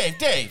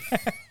Dave.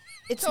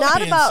 It's Don't not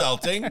be about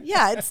insulting.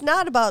 Yeah, it's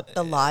not about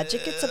the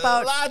logic. It's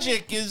about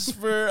Logic is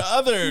for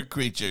other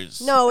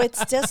creatures. No,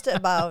 it's just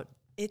about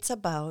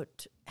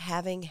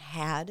having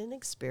had an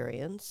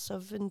experience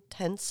of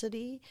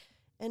intensity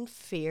and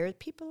fear.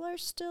 People are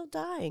still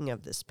dying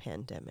of this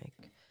pandemic.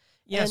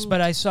 Yes, And- but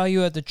I saw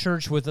you at the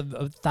church with a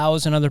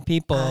 1,000 other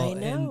people I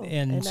know,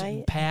 and and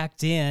I-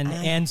 packed in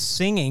I- and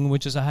singing,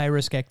 which is a high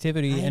risk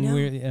activity. I and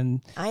know.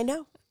 I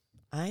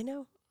I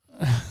know.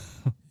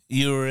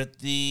 You were at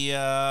the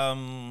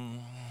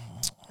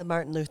The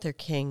Martin Luther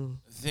King.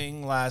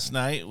 thing last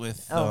night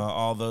with Oh.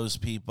 all those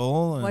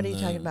people. And What are you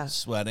the talking about?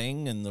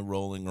 Sweating and the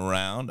rolling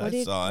around. What I do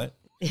you- saw it.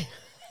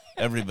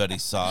 Everybody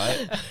saw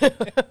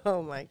it.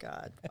 Oh my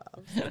God,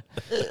 Bob.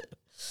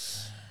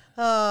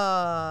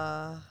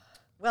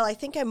 Well, I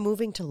think I'm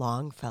moving to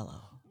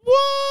Longfellow.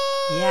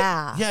 What?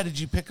 Yeah. Yeah, did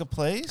you pick a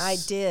place? I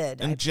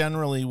did. And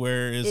generally,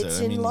 where is It's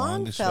it? in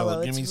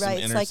Longfellow. Give me It's some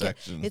right.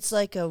 intersections. It's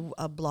like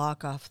a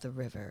block off the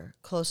river,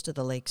 close to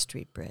the Lake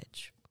Street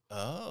Bridge.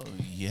 Oh,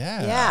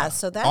 yeah. Yeah,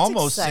 so that's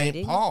almost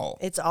exciting. St. Paul.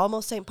 It's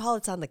almost St. Paul.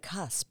 It's on the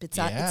cusp. It's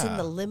in Yeah.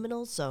 the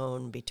liminal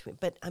zone between.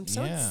 But I'm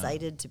so Yeah.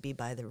 excited to be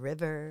by the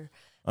river.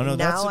 Oh, no, And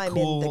that's now a I'm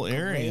cool in the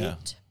area.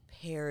 Great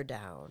Pear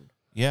Down.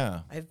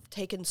 Yeah. I've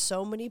taken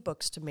so many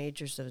books to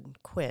Majors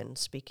and Quinn.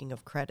 Speaking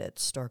of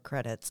credits, store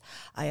credits,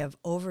 I have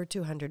over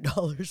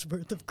 $200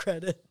 worth of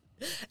credit,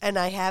 and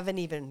I haven't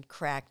even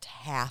cracked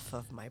half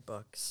of my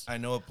books. I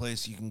know a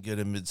place you can get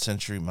a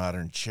mid-century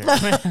modern chair.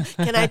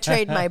 Can I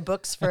trade my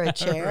books for a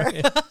chair?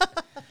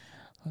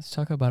 Let's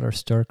talk about our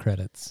store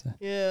credits.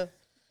 Yeah.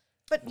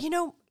 But,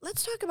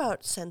 let's talk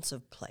about sense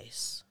of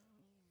place.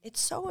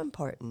 It's so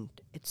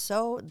important.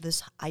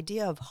 This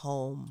idea of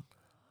home.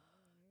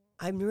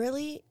 I'm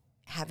really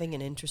having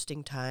an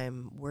interesting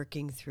time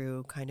working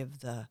through kind of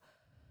the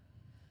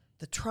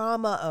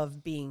trauma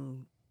of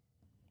being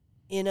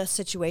in a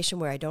situation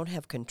where I don't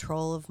have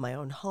control of my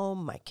own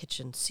home. My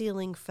kitchen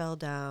ceiling fell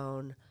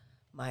down.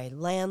 My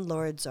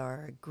landlords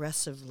are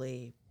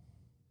aggressively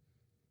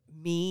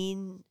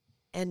mean.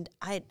 And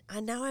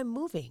now I'm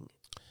moving.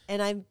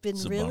 And I've been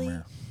It's a really,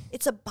 bummer.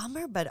 it's a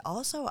bummer, but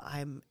also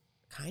I'm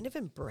kind of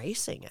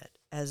embracing it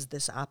as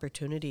this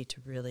opportunity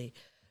to really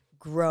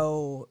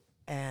grow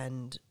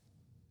and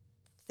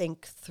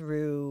think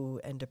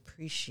through and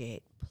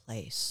appreciate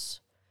place.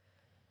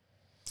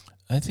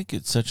 I think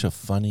it's such a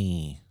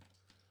funny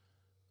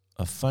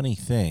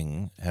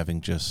thing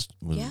having just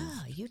moved.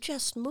 Yeah, you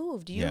just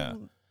moved. Yeah.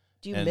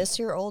 Do you And- miss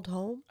your old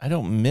home? I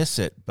don't miss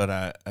it, but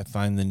I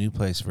find the new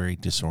place very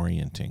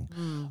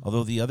disorienting.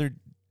 Although the other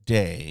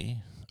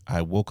day,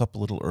 I woke up a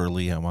little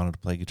early. I wanted to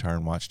play guitar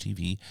and watch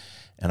TV,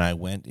 and I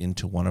went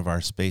into one of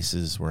our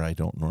spaces where I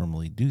don't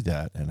normally do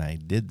that, and I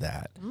did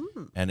that.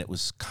 And it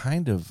was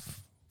kind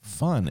of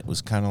fun. It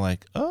was kind of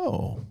like,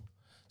 oh.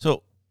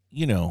 So,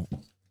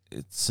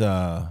 it's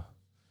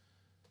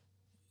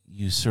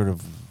you sort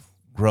of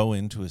grow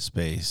into a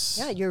space.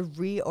 Yeah, you're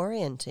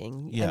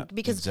reorienting. Yeah, And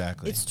because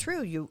exactly. it's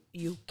true.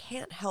 You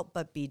can't help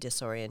but be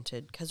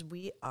disoriented because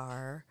we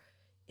are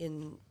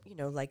in,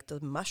 like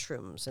the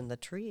mushrooms and the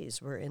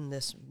trees. We're in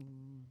this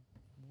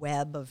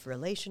web of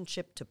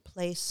relationship to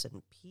place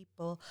and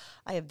people.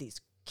 I have these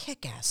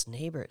kick-ass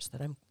neighbors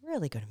that I'm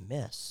really going to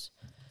miss.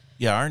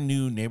 Yeah, our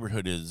new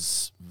neighborhood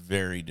is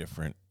very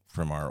different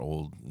from our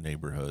old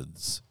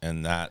neighborhoods,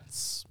 and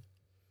that's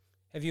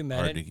Have you met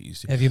hard it? to get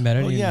used to. Have you met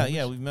Oh any? yeah, neighbors?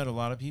 yeah. We've met a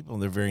lot of people,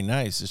 and they're very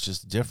nice. It's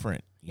just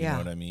different. You Yeah. know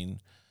what I mean?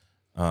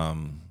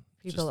 People,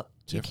 just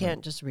you different.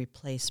 can't just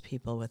replace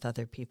people with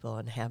other people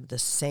and have the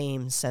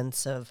same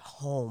sense of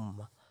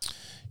home.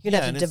 You'd Yeah,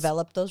 have and to it's-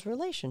 develop those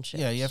relationships.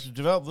 Yeah, you have to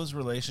develop those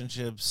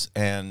relationships,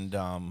 and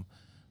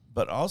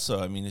but also,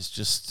 I mean, it's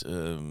just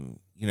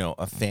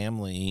a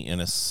family in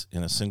a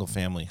single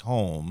family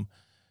home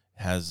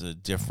has a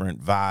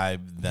different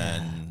vibe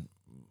than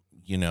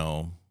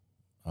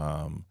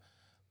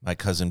my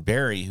cousin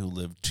Barry, who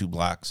lived 2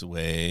 blocks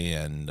away,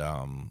 and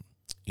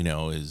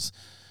is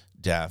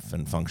deaf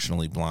and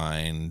functionally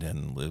blind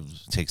and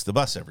takes the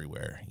bus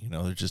everywhere.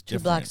 They're just 2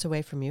 different. blocks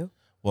away from you,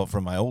 Well,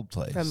 from my old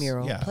place. from your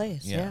old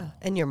place. Yeah.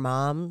 And your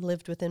mom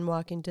lived within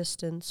walking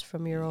distance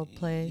from your old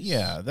place.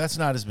 Yeah, that's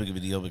not as big of a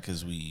deal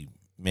because we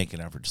make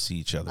an effort to see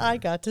each other. I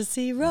got to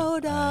see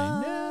Rhoda.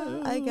 I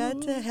know. I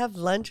got to have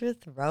lunch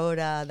with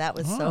Rhoda. That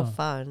was so Oh.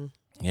 fun.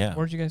 Yeah.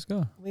 Where'd you guys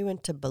go? We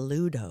went to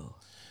Beludo.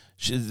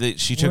 She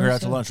took her Where's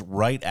out to that? lunch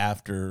right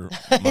after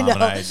Mom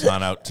and I had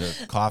gone out to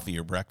coffee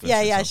or breakfast.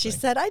 Yeah, or yeah. She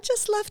something. said, I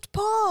just left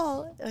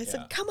Paul. And I Yeah.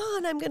 said, come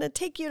on, I'm going to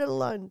take you to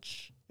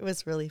lunch. It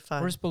was really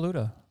fun. Where's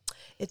Beluda?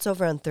 It's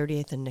over on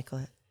 38th and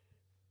Nicollet.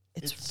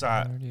 It's It's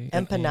 38.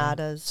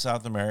 empanadas.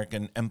 South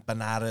American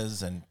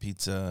empanadas and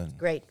pizza. And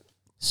Great.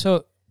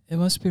 So it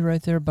must be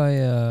right there by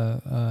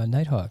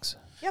Nighthawks.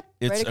 Yep.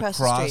 it's right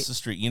across, the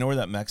street. You know where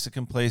that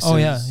Mexican place Oh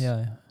is?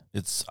 yeah.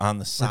 It's on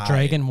the Where side.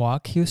 Dragon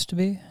Walk used to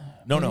be.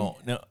 No.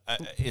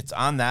 It's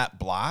on that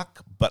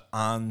block, but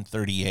on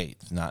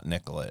 38th, not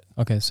Nicollet.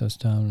 Okay, so it's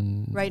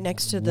down Right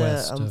next to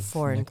west the of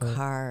foreign Nicollet.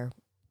 car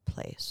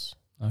place.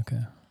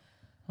 Okay.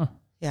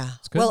 Yeah.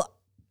 good. Well,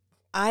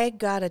 I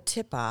got a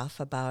tip off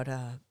about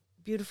a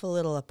beautiful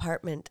little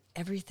apartment.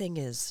 Everything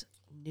is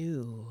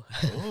new.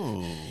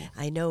 Ooh.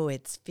 I know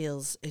it's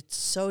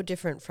so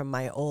different from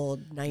my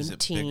old Is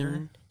it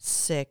bigger?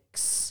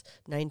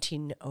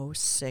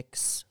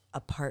 1906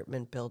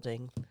 apartment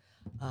building.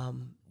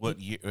 What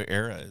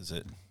era is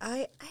it?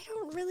 I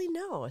don't really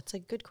know. It's a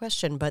good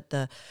question, but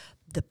the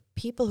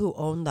people who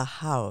own the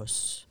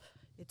house,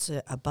 it's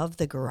above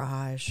the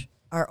garage,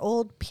 are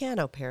old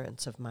piano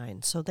parents of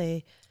mine. So they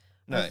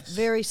are Nice.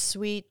 very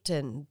sweet,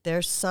 and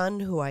their son,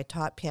 who I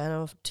taught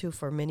piano to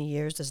for many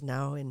years, is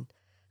now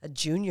a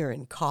junior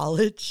in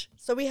college.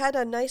 So we had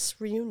a nice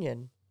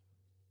reunion.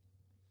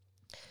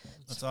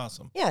 That's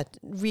awesome. Yeah,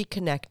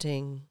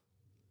 reconnecting,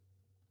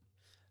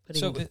 putting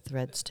So the it-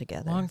 threads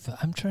together. Longfellow.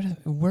 I'm trying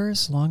to.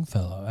 Where's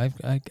Longfellow?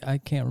 I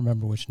can't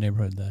remember which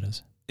neighborhood that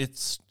is.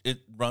 It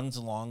runs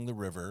along the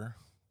river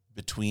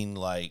between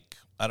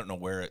I don't know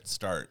where it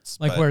starts.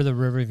 Like but where the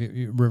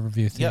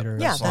Riverview Theater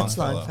Yeah, is. that's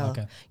Longfellow. Longfellow.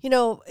 Okay. You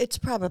know, it's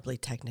probably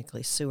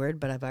technically Seward,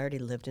 but I've already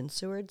lived in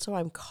Seward, so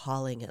I'm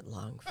calling it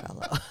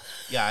Longfellow.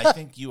 Yeah, I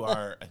think you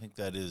are. I think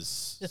that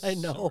is. I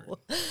know. Seward.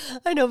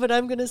 I know, but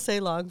I'm going to say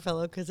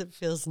Longfellow because it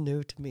feels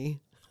new to me.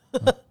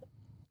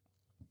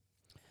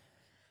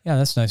 Yeah,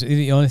 that's nice.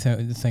 The only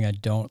thing I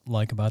don't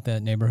like about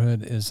that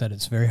neighborhood is that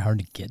it's very hard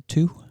to get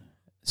to.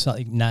 It's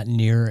not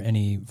near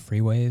any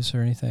freeways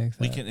or anything.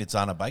 Like that. It's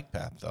on a bike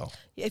path though.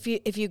 If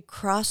you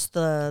cross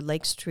the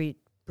Lake Street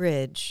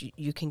Bridge,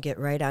 you can get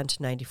right onto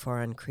 94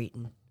 on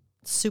Cretan.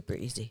 Super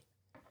easy.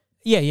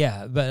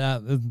 Yeah,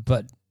 but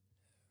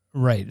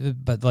right,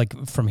 but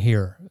like from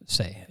here,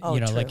 say, Oh,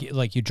 true.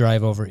 like you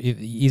drive over.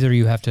 Either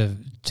you have to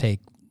take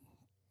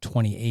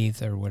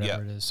 28th or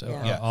whatever it is,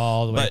 Yeah.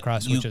 all the way But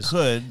across, you which is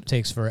could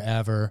takes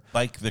forever,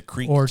 bike the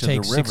creek or to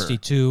take the river.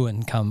 62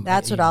 and come.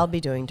 That's what I'll be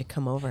doing to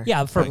come over.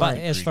 Yeah, for Bike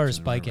as creek far to as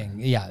the biking,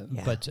 river. yeah.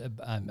 Yeah. But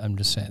I'm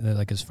just saying, that,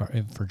 like as far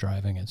for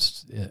driving,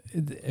 it's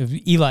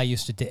Eli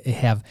used to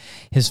have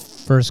his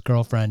first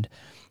girlfriend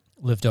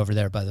lived over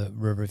there by the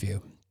Riverview,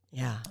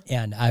 Yeah.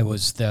 and I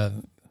was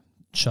the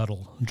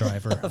shuttle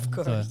driver, Of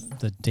course.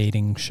 the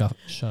dating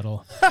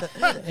shuttle,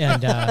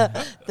 and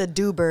The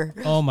Duber.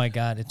 oh my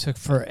God, it took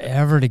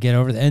forever to get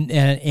over there,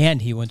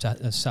 and he went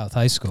to South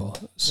High School,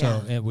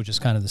 so it was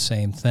just kind of the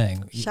same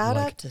thing. Shout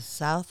Like, out to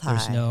South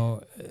High.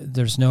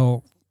 there's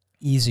no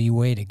easy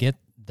way to get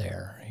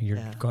there. You're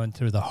Yeah. going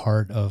through the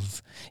heart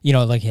of,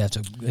 like you have to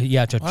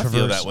I traverse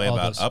feel that way all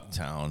about those.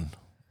 Uptown.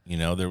 You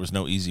know, there was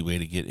no easy way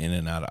to get in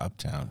and out of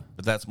Uptown,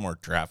 but that's more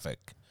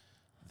traffic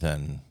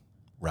than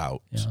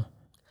route. Yeah.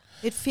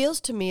 It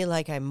feels to me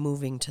like I'm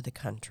moving to the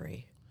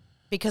country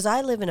because I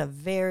live in a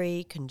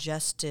very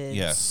congested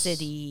Yes.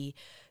 city.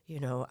 You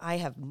know, I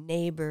have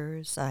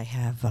neighbors. I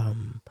have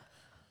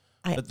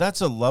But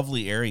that's a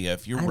lovely area.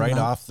 If you're I right love-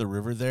 off the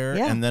river there,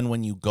 Yeah. and then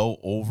when you go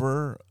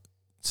over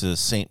to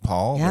St.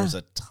 Paul, Yeah. there's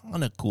a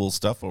ton of cool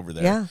stuff over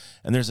there. Yeah.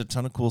 And there's a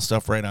ton of cool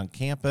stuff right on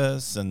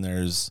campus, and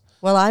there's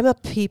Well, I'm a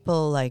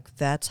people like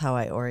that's how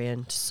I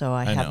orient. So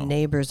I I have know.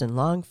 neighbors in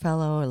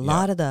Longfellow. A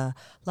lot of the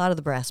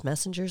brass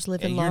messengers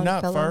live in you're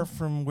not Longfellow. far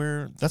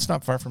from that's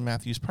not far from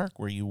Matthews Park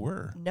where you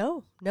were.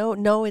 No,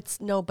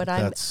 it's no. But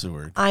That's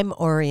Seward. I'm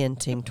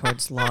orienting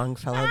towards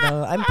Longfellow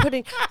though.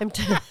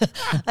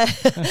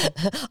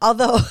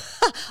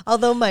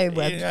 Although my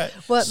web. Yeah.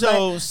 what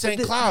So my-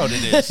 St. Cloud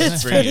it is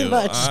It's for pretty you.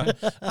 much.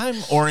 I'm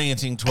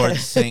orienting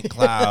towards St.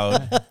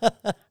 Cloud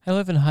I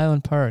live in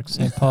Highland Park,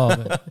 St. Paul,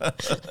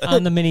 but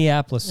on the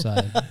Minneapolis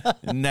side.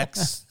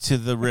 next to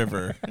the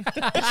river.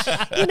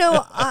 You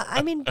know,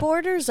 I mean,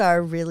 borders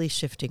are really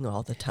shifting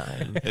all the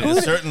time. It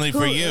is certainly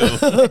for you.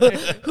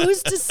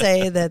 Who's to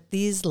say that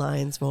these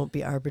lines won't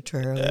be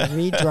arbitrarily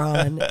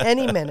redrawn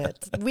any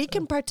minute? We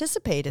can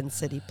participate in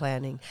city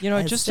planning. You know,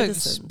 as just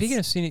citizens. speaking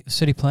of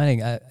city planning,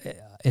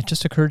 it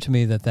just occurred to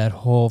me that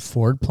whole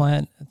Ford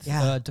plant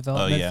Yeah.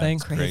 development thing.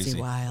 it's Crazy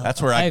wild.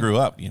 That's where I I- grew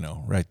up, you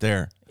know, right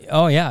there.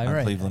 Oh yeah, On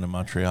right. Cleveland and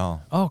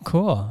Montreal. Oh,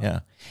 cool. Yeah.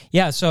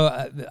 Yeah. So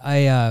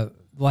I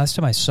last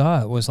time I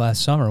saw it was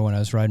last summer when I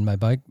was riding my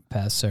bike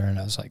past there, and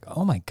I was like,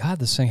 "Oh my God,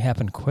 this thing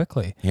happened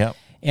quickly." Yep.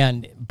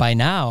 And by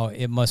now,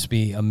 it must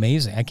be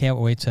amazing. I can't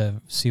wait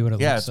to see what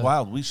it Yeah, looks it's like.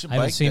 wild. We should I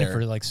haven't bike seen there. it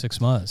for like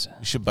 6 months.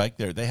 We should bike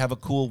there. They have a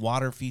cool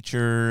water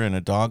feature and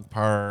a dog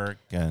park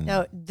and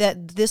Now,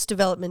 that this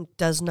development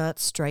does not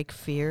strike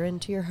fear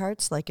into your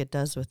hearts like it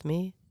does with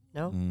me.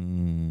 No,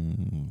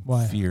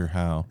 Why? fear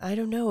how. I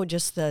don't know.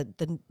 Just the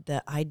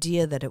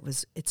idea that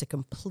it's a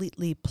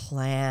completely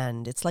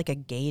planned. It's like a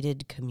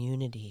gated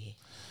community.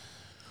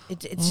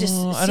 It's just.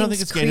 It I don't think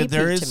seems it's gated.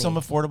 There creepy is to some me.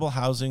 affordable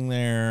housing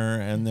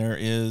there, and there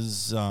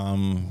is,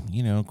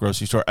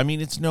 grocery store. I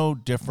mean, it's no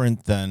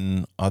different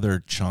than other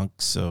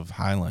chunks of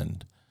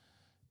Highland.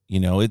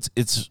 You know, it's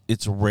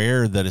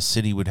rare that a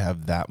city would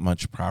have that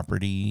much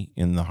property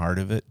in the heart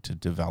of it to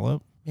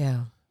develop.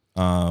 Yeah.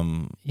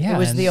 Yeah, It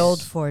was and the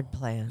old Ford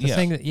plan. The Yeah,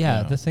 thing that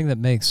yeah. the thing that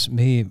makes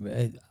me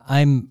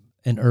I'm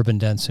an urban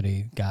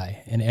density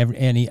guy, and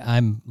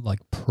I'm like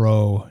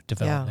pro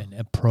development,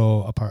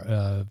 pro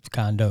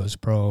condos,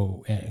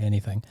 pro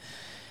anything.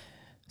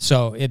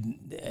 So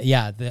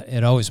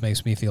it always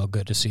makes me feel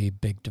good to see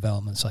big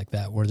developments like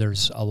that where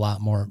there's a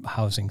lot more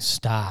housing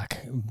stock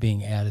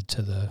being added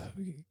to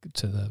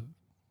the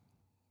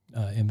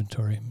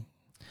inventory.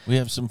 We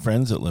have some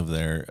friends that live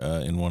there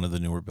in one of the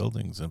newer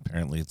buildings.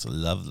 Apparently, it's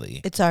lovely.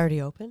 It's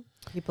already open.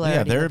 People are Yeah,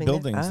 already there are living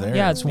buildings there.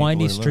 Yeah, it's People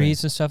windy are living.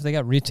 streets and stuff. They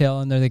got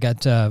retail in there. They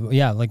got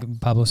like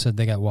Pablo said,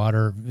 they got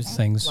water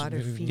things. Water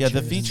Yeah,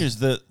 the features.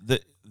 features.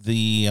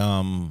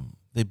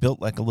 They built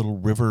like a little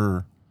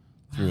river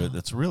through it.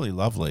 That's really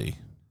lovely.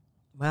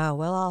 Wow.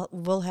 Well,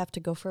 we'll have to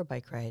go for a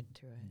bike ride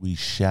through it. We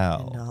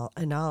shall.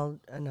 And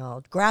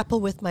I'll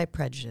grapple with my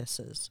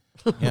prejudices.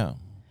 Yeah.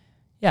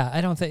 Yeah,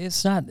 I don't think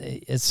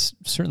it's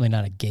certainly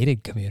not a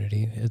gated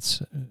community.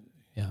 It's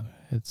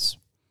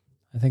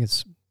I think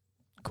it's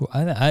cool.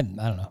 I don't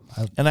know.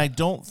 And I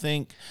don't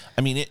think.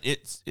 I mean,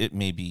 it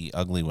may be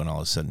ugly when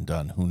all is said and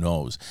done. Who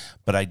knows?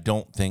 But I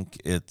don't think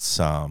it's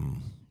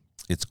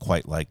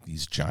quite like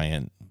these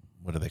giant.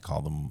 What do they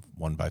call them?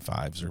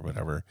 1x5s or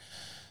whatever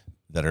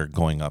that are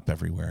going up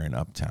everywhere in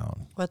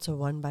Uptown. What's a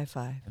 1x5?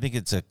 I think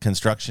it's a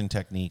construction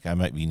technique. I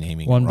might be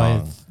naming one it by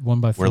wrong. one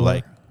by four. Where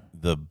like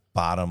the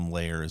bottom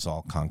layer is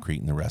all concrete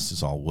and the rest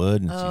is all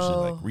wood, and it's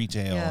usually like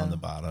retail yeah. on the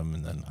bottom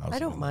and then housing. I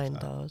don't on the mind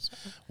top. those.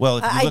 Well,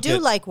 if you I look do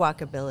at, like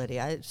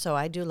walkability. So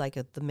I do like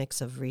the mix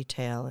of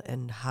retail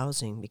and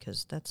housing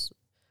because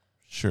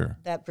sure.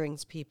 that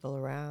brings people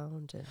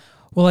around. And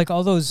Well, like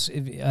all those,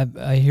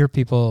 I hear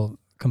people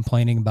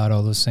complaining about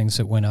all those things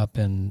that went up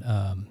in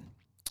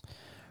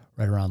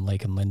right around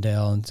Lake and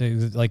Lindale,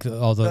 and like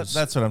all those.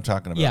 That's what I'm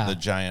talking about. Yeah. The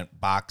giant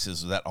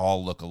boxes that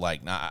all look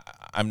alike. Now,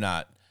 I'm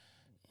not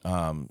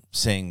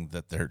saying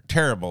that they're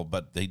terrible,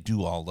 but they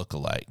do all look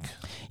alike.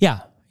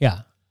 Yeah.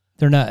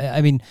 They're not.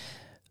 I mean,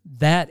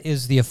 that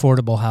is the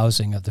affordable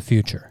housing of the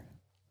future.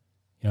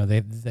 You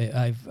know,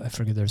 I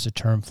forget there's a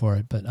term for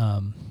it, but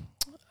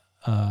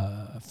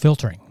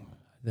filtering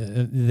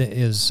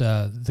is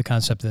the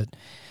concept that.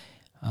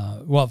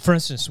 Well, for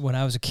instance, when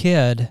I was a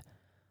kid,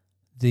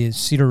 the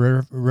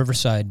Cedar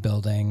Riverside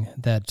building,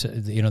 that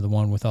the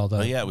one with all the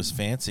Oh yeah, it was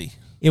fancy.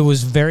 It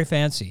was very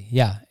fancy,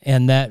 yeah,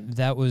 and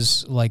that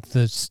was like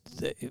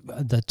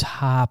the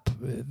top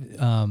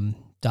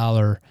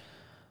dollar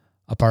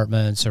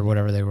apartments or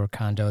whatever they were,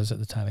 condos at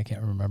the time. I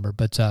can't remember,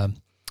 but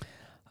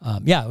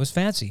yeah, it was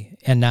fancy,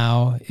 and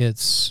now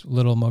it's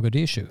Little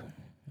Mogadishu,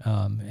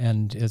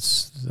 and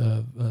it's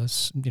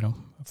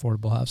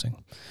affordable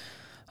housing.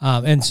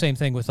 And same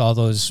thing with all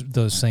those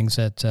things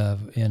that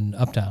in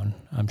Uptown.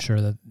 I'm sure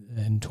that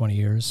in 20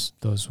 years,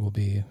 those will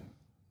be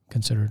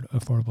considered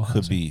affordable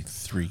housing. Could be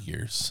 3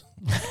 years.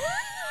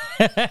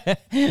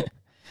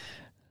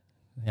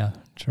 Yeah,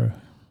 true.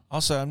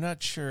 Also, I'm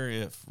not sure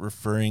if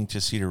referring to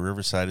Cedar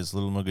Riverside as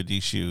Little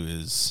Mogadishu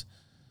is,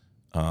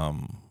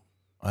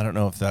 I don't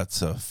know if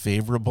that's a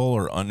favorable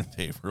or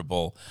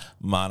unfavorable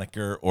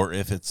moniker, or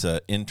if it's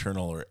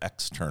internal or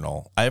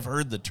external. I've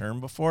heard the term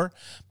before,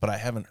 but I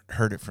haven't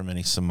heard it from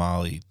any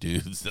Somali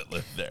dudes that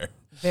live there.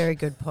 Very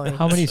good point.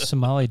 How many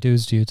Somali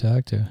dudes do you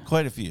talk to?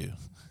 Quite a few.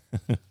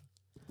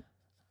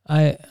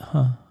 I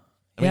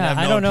mean, yeah, I've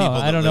I known don't know. people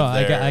that I don't know.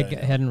 live there I and-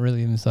 hadn't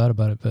really even thought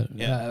about it, but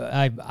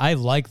Yeah. I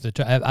like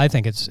the. I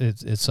think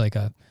it's like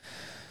a.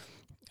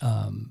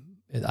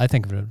 I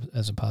think of it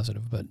as a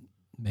positive, but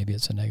maybe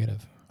it's a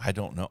negative. I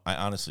don't know. I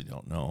honestly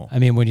don't know. I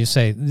mean, when you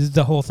say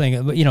the whole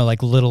thing,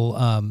 like little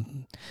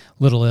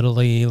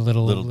Italy,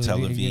 little Tel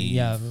Aviv.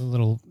 yeah,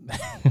 little.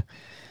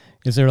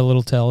 Is there a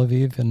little Tel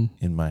Aviv? And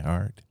In my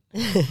heart.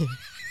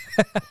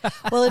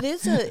 Well,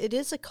 it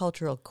is a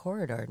cultural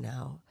corridor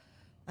now.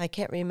 I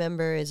can't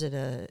remember. Is it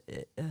a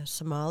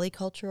Somali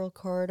cultural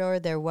corridor?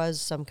 There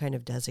was some kind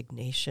of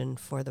designation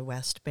for the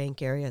West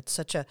Bank area. It's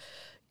such a.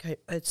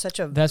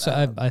 that's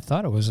I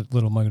thought it was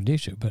Little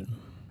Mogadishu, but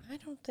I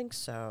don't think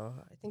so.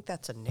 I think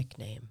that's a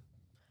nickname.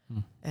 Hmm.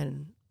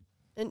 And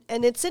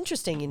it's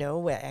interesting,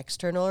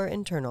 external or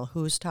internal.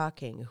 Who's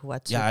talking?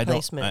 What's Yeah, your I don't-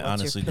 placement? I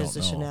What's honestly your don't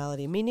know.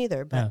 positionality? Me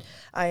neither. But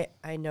I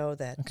know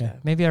that. okay.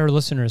 Maybe our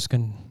listeners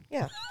can.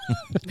 Yeah.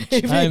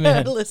 Maybe Chime our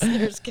in.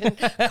 listeners can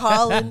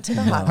call into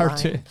the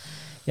hotline.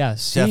 Yeah,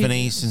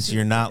 Stephanie, since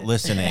you're not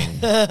listening,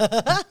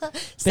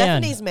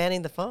 Stephanie's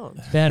manning the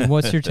phone. Ben,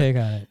 what's your take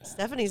on it?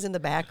 Stephanie's in the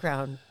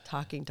background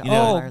talking to you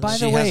all know, of our by the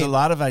she listeners. has way- a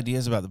lot of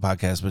ideas about the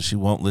podcast, but she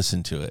won't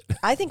listen to it.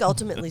 I think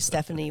ultimately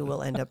Stephanie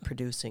will end up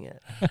producing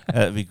it.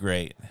 That'd be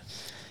great.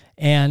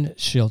 And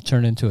she'll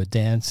turn into a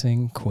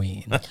dancing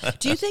queen.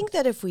 Do you think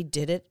that if we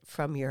did it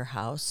from your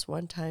house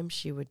one time,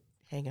 she would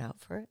hang out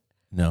for it?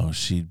 No,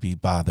 she'd be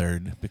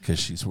bothered because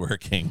she's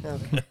working.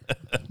 Okay.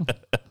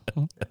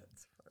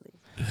 That's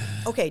funny.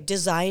 Okay,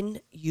 design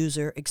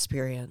user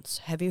experience.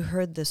 Have you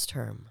heard this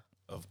term?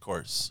 Of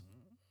course.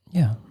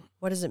 Yeah.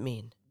 What does it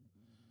mean?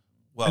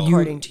 Well,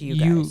 According to you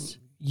guys.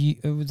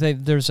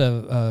 There's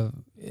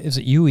is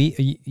it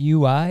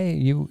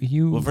UI?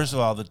 well, first of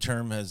all, the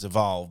term has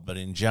evolved, but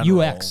in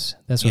general, UX.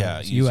 That's what yeah,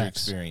 it is. user UX.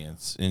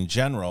 experience. In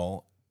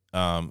general,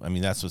 I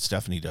mean that's what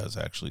Stephanie does.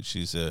 Actually,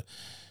 she's a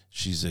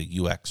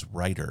UX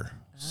writer,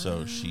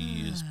 so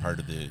she is part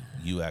of the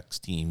UX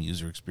team,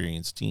 user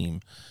experience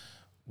team,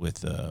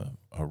 with a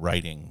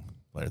writing.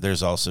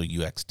 There's also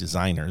UX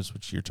designers,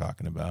 which you're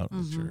talking about,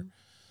 which are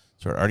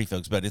sort of arty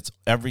folks, but it's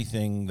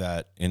everything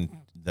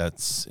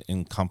that's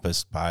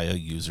encompassed by a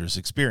user's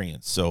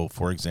experience. So,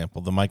 for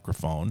example, the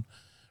microphone,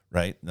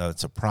 right? Now,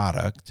 it's a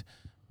product,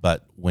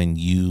 but when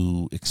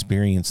you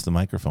experience the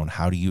microphone,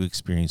 how do you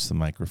experience the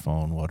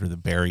microphone? What are the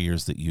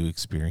barriers that you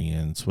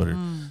experience? What are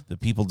the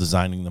people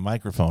designing the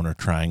microphone are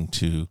trying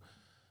to,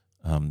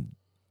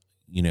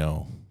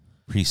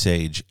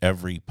 presage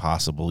every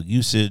possible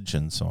usage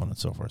and so on and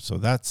so forth. So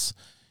that's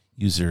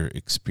user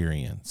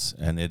experience,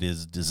 and it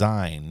is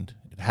designed.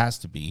 It has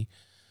to be.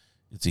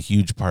 It's a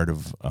huge part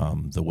of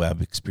the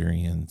web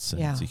experience,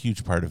 and Yeah. it's a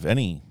huge part of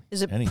any.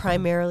 Is it anything.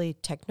 primarily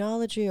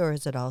technology or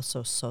is it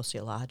also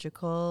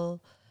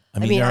sociological? I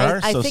mean, mean, there I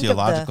are think of the-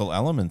 sociological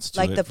elements to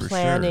Like it the for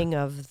planning sure.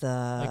 of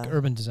the Like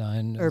urban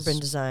design. urban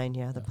design,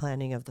 the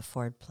planning of the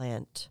Ford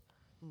plant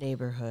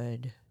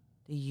neighborhood,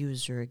 the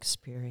user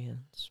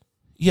experience.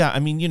 Yeah, I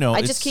mean, I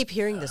it's- just keep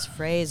hearing this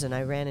phrase, and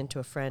I ran into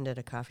a friend at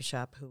a coffee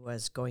shop who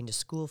was going to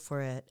school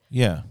for it.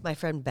 Yeah, My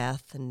friend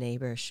Beth, a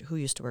neighbor who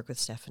used to work with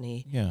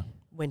Stephanie, yeah,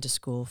 went to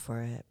school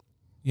for it.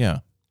 yeah.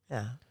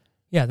 Yeah.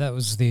 Yeah, that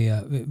was the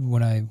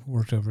when I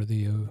worked over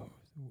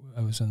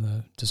I was in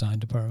the design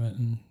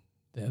department,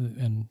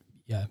 and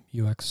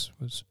UX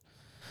was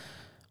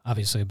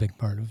obviously a big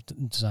part of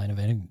design of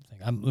anything.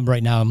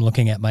 Right now I'm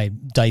looking at my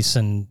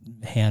Dyson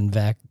hand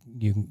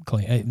vacuum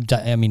clean.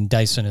 I mean,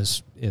 Dyson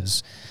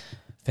is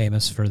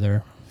famous for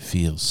their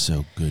Feels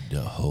so good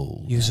to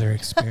hold. user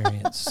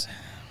experience.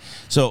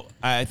 So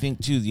I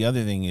think too, the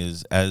other thing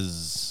is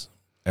as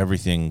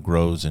everything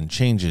grows and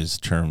changes,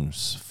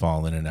 terms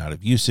fall in and out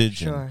of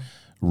usage, and Sure.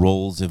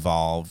 roles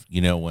evolve.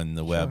 When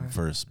the web Sure.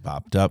 first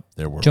popped up,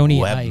 there were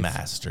Joni Ive.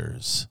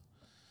 webmasters.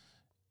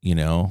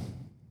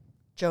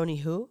 Joni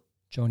who?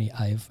 Joni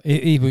Ive.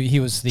 He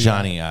was the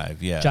Johnny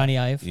Ive, yeah, Johnny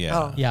Ive. yeah.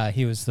 Oh. Yeah,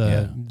 he was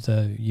the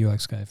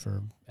UX guy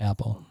for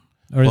Apple.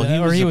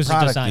 Well, he was a a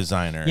product design.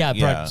 designer. Yeah,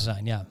 product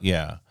design. Yeah.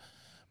 Yeah,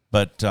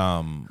 but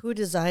Who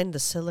designed the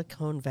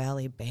Silicon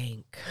Valley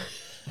Bank?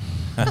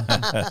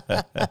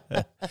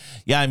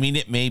 yeah, I mean,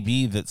 it may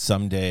be that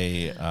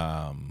someday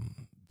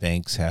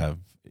banks have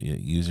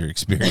user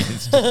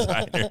experience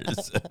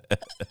designers.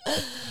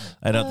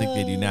 I don't think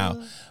they do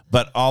now.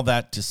 But all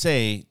that to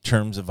say,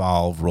 terms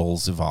evolve,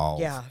 roles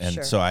evolve. Yeah, and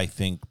sure. so I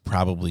think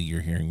probably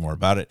you're hearing more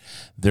about it.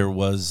 There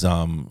was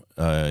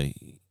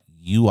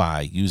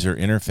UI, user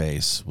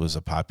interface, was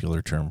a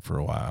popular term for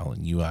a while,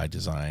 and UI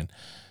design,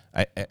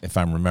 if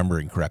I'm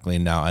remembering correctly.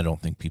 And now I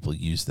don't think people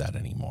use that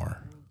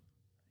anymore.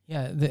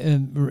 Yeah,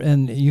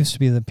 and it used to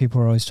be that people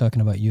were always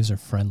talking about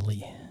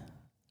user-friendly.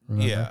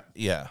 Remember?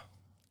 Yeah.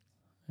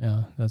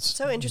 Yeah, that's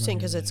So interesting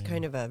because it's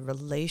kind of a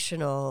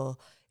relational,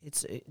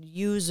 it's a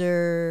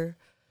user,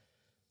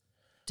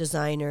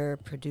 designer,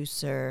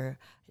 producer.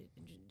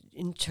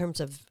 In terms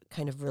of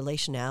kind of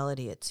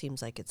relationality, it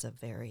seems like it's a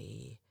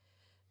very,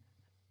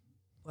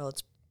 well,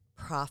 it's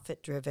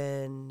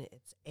profit-driven,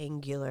 it's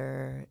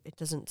angular. It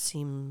doesn't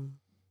seem,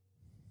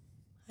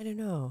 I don't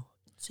know.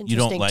 It's You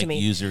interesting don't like to me.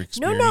 user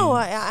experience? No,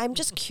 I'm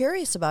just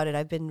curious about it.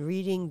 I've been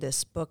reading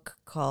this book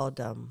called,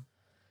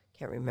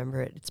 can't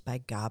remember it. It's by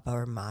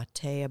Gabor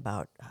Mate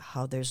about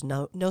how there's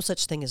no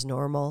such thing as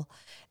normal,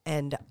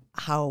 and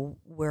how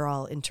we're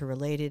all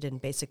interrelated,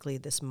 and basically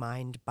this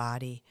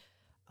mind-body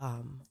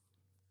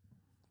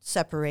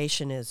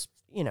separation is,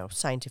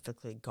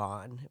 scientifically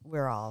gone.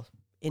 We're all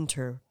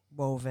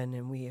interwoven,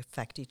 and we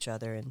affect each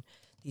other in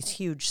these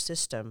huge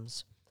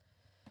systems.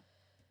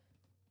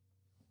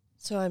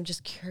 So I'm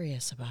just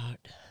curious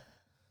about.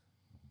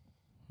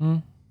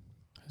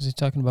 Is he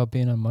talking about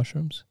being on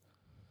mushrooms?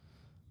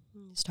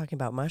 He's talking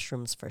about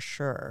mushrooms for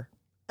sure.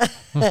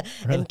 Really?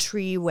 And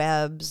tree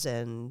webs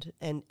and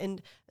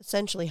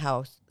essentially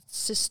how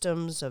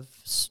systems of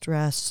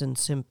stress and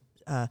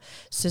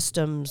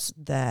systems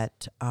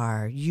that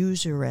are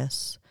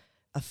usurious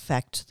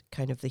affect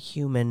kind of the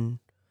human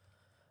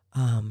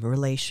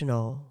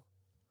relational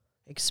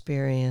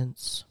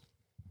experience.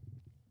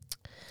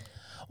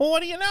 Well,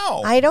 what do you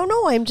know? I don't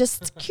know. I'm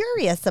just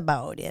curious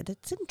about it.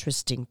 It's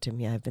interesting to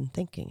me. I've been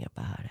thinking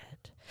about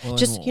it. Well,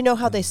 Just,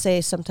 how they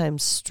say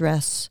sometimes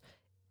stress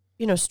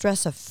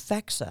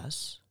affects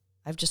us.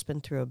 I've just been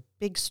through a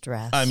big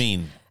stress. I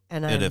mean,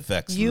 and it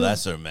affects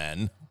lesser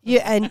men.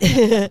 Yeah, and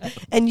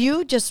and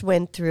you just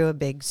went through a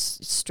big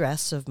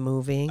stress of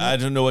moving. I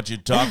don't know what you're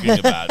talking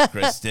about,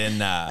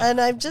 Kristen.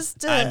 And I'm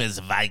just... I'm as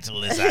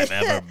vital as I've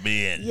ever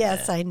been.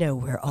 Yes, I know.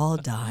 We're all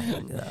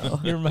dying, though.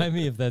 You remind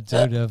me of that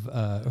dude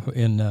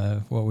in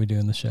What We Do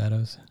in the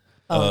Shadows.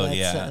 Oh, that's,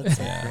 yeah. that's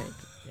Yeah. great.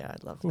 Yeah,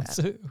 I love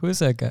that. Who's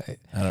that guy?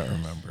 I don't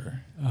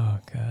remember. Oh,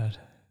 God.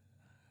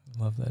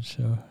 I love that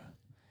show.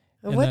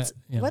 And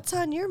What's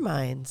on your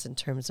minds in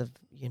terms of,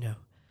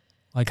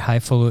 Like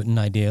highfalutin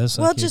ideas?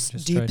 well, like you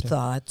just deep tried to-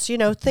 thoughts,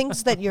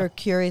 things that you're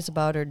curious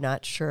about or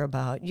not sure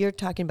about. You're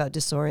talking about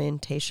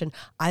disorientation.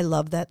 I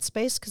love that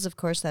space because, of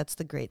course, that's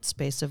the great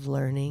space of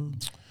learning.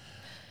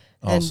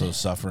 Also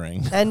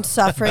suffering. And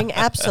suffering,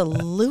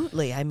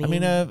 absolutely. I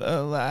mean,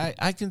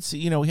 I can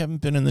see, we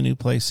haven't been in the new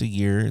place a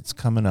year. It's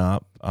coming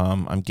up.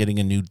 I'm getting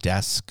a new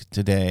desk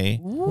today.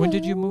 When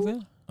did you move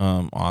in?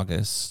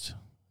 August.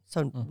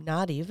 so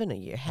not even a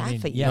year,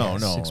 half a yeah. year.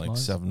 No, 6 like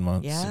months. 7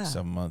 months, Yeah. 6,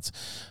 7 months.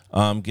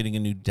 Getting a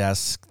new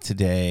desk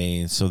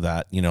today so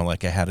that,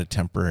 like I had a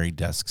temporary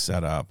desk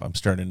set up. I'm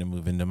starting to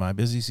move into my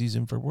busy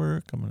season for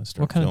work. I'm going to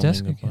start What kind of filming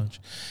desk a again?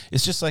 bunch.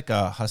 It's just like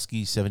a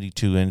Husky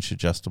 72-inch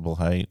adjustable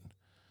height.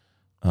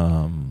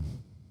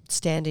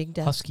 Standing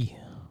desk. Husky.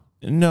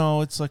 No,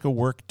 it's like a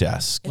work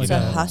desk. It's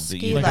Like a a-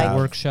 husky, Like like a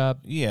workshop.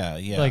 Yeah.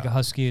 Like a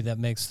Husky that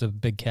makes the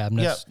big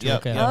cabinets. to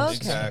look at. Okay.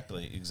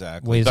 Exactly.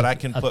 Weighs But I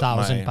can put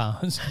 1,000 my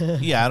pounds.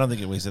 yeah, I don't think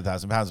it weighs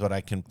 1,000 pounds, but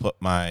I can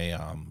put my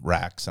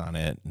racks on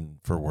it and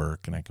for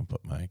work, and I can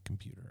put my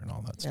computer and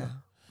all that Yeah.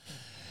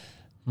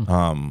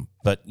 stuff.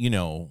 But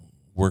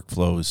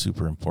workflow is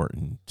super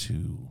important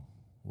to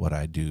what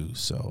I do.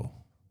 So,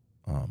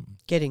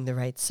 Getting the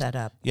right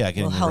setup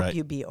getting will the help right-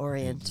 you be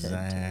oriented.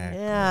 Exactly.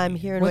 Yeah, I'm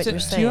hearing What's what it, you're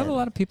do saying. you have a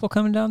lot of people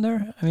coming down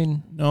there? I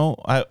mean, No,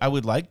 I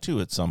would like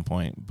to at some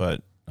point,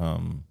 but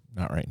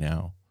not right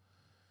now.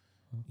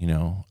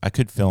 I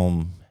could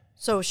film.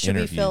 So should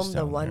we interviews film the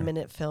down there.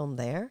 1-minute film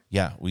there?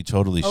 Yeah, we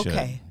totally should.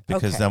 Okay,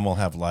 Because okay. then we'll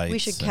have lights. We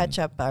should catch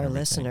and up our everything.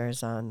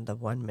 listeners on the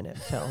 1-minute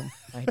film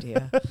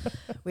idea.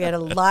 We had a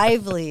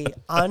lively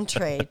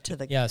entree to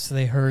the. yeah, so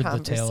they heard the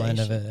tail end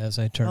of it as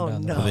I turned Oh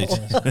on no! the lights.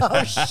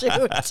 Oh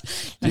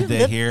shoot! Did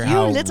they hear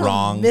how little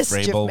wrong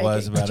mischief Vrabel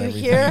was making. about Did you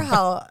everything? hear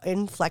how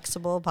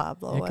inflexible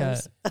Pablo It got-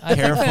 was? I think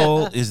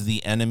Careful is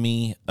the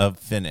enemy of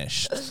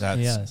finished. That's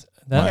Yes.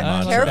 my I like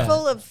mantra.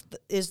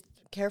 that.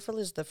 Careful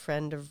is the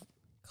friend of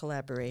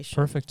collaboration.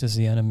 Perfect is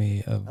the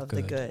enemy of Of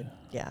good. the good.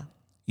 Yeah.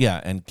 Yeah,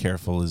 and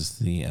careful is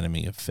the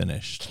enemy of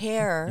finished.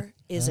 Care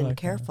isn't like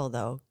that. careful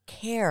though.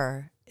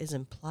 Care is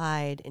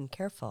implied in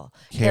careful.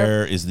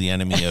 Care is the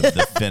enemy of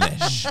the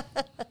finish.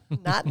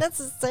 Not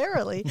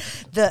necessarily.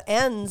 The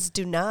ends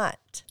do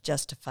not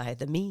justify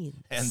the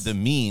means. And the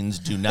means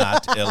do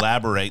not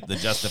elaborate the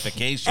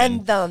justification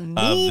And the of the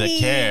meany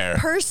care.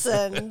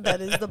 person that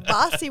is the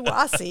bossy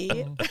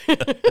wassy.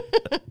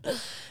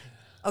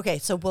 Okay,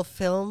 so we'll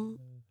film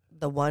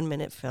the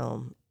 1-minute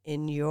film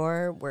in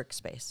your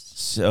workspace.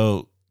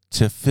 So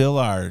to fill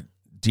our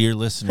dear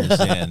listeners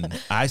in,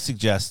 I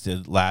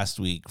suggested last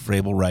week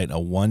Vrabel write a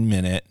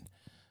 1-minute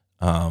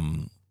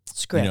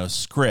Script.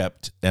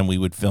 script, and we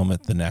would film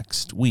it the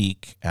next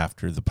week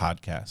after the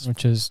podcast.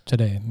 Which is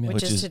today. Yeah.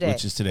 Which is today.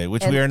 Which is today.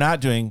 Which And- we are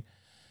not doing.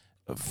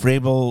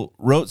 Frabel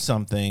wrote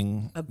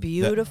something. A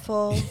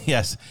beautiful.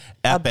 Yes,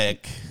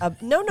 epic.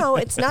 No,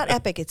 it's not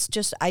epic. It's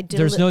just I did.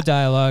 There's no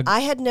dialogue. I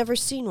had never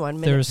seen 1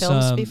 minute There's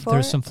films some- before,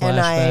 there's some and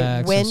I flashbacks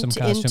and went some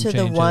costume into the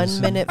changes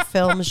 1 minute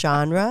film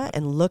genre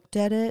and looked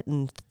at it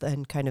and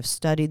kind of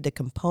studied the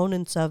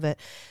components of it,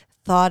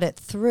 thought it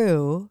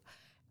through,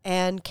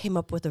 and came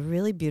up with a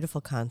really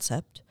beautiful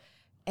concept.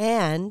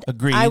 And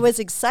Agreed. I was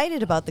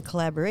excited about the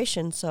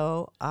collaboration,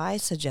 so I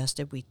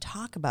suggested we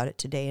talk about it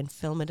today and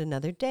film it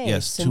another day.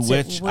 Yes, to since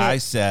which I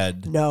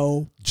said,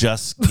 no.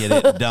 just get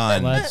it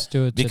done. Let's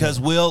do it Because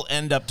today. we'll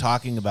end up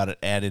talking about it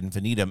ad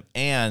infinitum.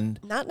 And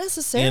Not in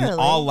necessarily.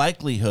 all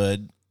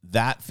likelihood,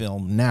 that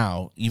film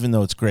now, even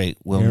though it's great,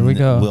 Here we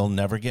go. will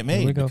never get Here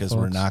we made go, because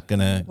we're folks. not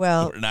gonna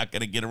Well, we're not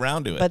gonna get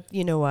around to it. But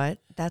you know what?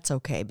 That's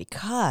okay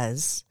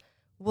because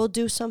we'll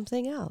do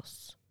something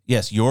else.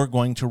 Yes, you're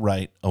going to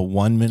write a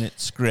 1 minute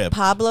script.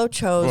 Pablo For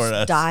chose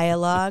us.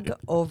 dialogue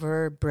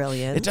over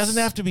brilliance. It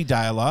doesn't have to be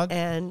dialogue.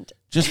 And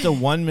Just a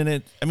 1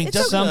 minute. I mean, It's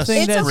doesn't okay. a Something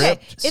It's that's okay.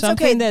 script? It's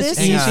something okay. that's This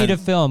easy is- to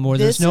film, where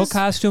there's this no is-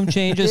 costume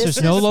changes, this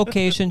there's no is-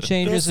 location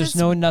changes, this there's is-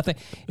 no nothing.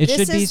 It this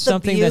should be is the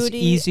something that's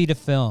beauty- easy to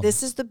film.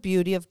 this is the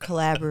beauty of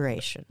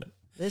collaboration.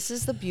 This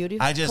is the beauty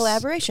of I just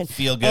collaboration.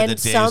 feel good And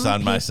that Dave's some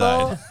on my people-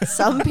 side.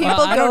 Some people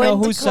Well, I go don't know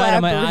into whose side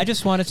am I. I collaboration.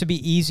 just want it to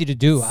be easy to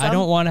do. I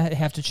don't want to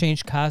have to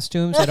change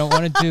costumes. I don't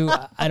want to do.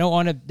 I don't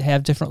want to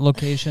have different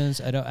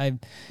locations. I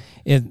don't.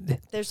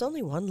 There's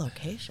only one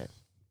location.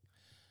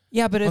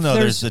 Yeah, but if Well, no,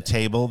 there's there's the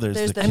table. There's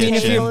There's the the I mean,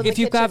 kitchen. table in the if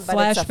you've got kitchen,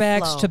 but it's a flashbacks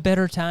flow. to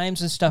better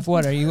times and stuff,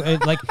 what are you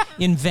like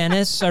in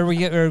Venice? Are we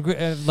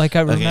like I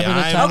remember the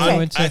time we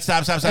went to?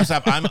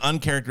 Stop. I'm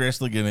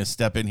uncharacteristically going to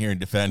step in here and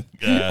defend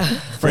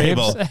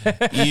Frabel.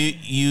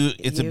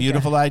 It's a You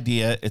beautiful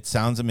idea. It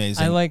sounds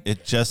amazing. I like-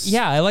 it. Just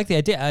Yeah, I like the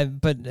idea,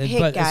 but Hey, as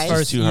far guys.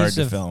 as too hard use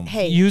to of film.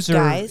 Hey, user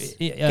guys,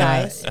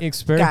 guys,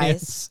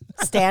 experience.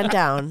 Guys, stand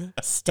down.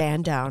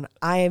 Stand down.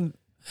 I am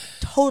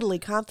totally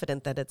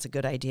confident that it's a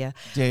good idea.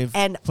 Dave,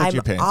 And put I'm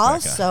your pants back on.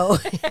 also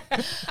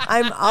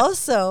I'm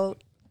also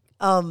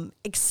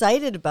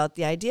excited about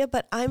the idea,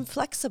 but I'm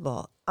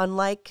flexible.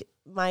 Unlike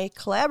my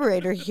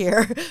collaborator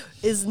here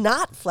is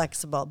not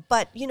flexible.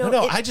 But you know,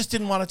 No, it- I just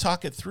didn't want to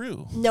talk it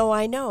through. no,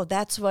 I know.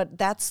 That's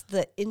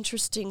the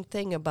interesting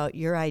thing about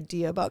your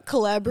idea about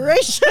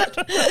collaboration.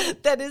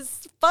 That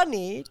is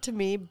funny to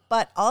me,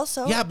 but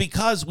also Yeah,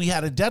 because we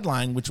had a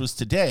deadline, which was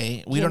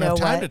today. We You don't have know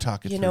time what? to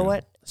talk it You through. know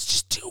what? Let's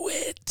just do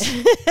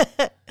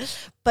it.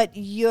 but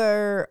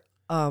you're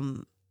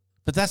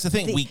But that's the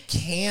thing. The- We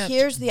can't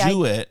here's the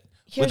do I- it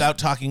here's- without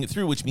talking it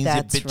through, which means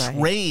it That's right.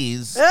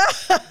 betrays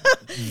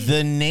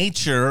the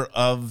nature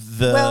of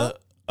the Well,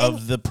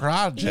 of the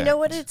project. You know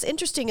what? It's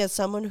interesting as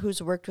someone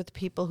who's worked with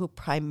people who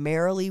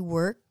primarily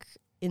work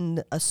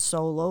in a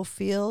solo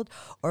field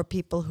or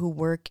people who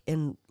work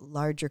in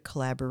larger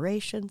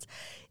collaborations,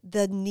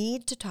 the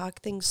need to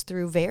talk things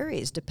through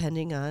varies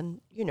depending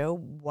on, you know,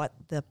 what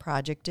the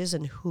project is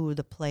and who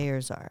the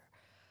players are.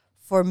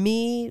 For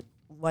me,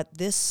 what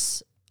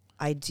this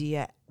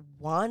idea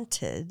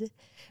wanted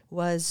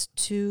was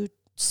to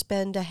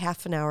spend a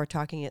half an hour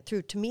talking it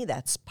through. To me,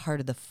 that's part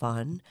of the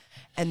fun.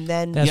 And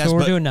then That's what we're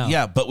but, doing now.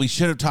 Yeah, but we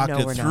should have talked No,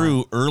 it we're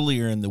through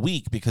earlier in the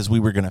week because we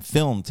were going to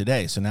film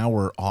today. So now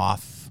we're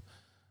off.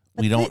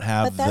 We don't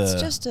have But that's the.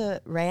 just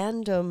a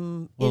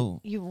random.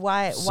 Well,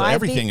 Why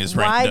everything be, is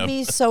Why random.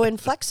 be so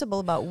inflexible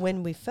about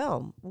when we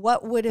film?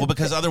 What would it? well,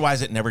 because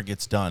otherwise it never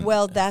gets done.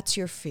 well, that's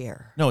your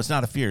fear. no, it's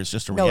not a fear. It's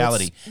just a No, it's-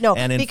 reality. no,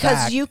 and in because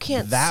fact, you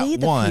can't that see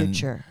the one,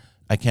 future.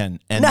 I can,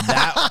 and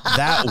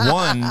that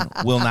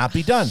one will not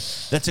be done.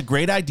 That's a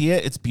great idea.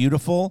 It's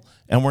beautiful,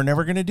 and we're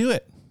never going to do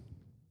it.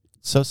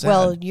 So sad.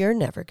 Well, you're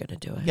never going to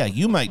do it. yeah,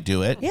 you might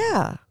do it.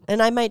 Yeah,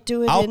 and I might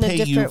do it I'll in a pay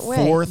you different way.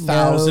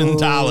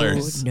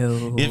 $4,000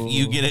 No, if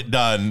you get it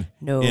done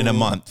no, in a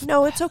month.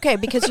 No, it's okay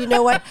because you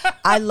know what?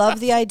 I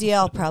love the idea.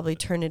 I'll probably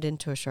turn it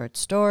into a short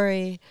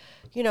story.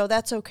 You know,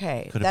 that's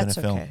okay. Could have been That's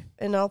a film. okay.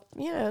 And I'll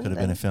Could have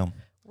been a film.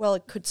 Well,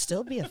 it could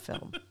still be a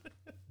film.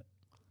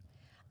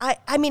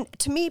 I mean,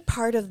 to me,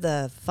 part of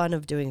the fun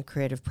of doing a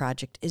creative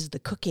project is the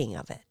cooking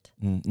of it.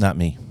 Not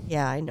me.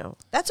 Yeah, I know.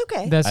 That's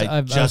okay. That's I I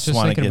was just just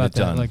wanna thinking get about it that.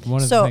 done. Like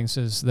one of So- the things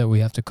is that we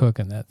have to cook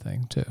in that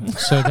thing too.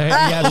 So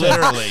that, yeah,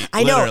 Literally.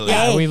 I know, Literally.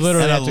 yeah, we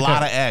literally And a have to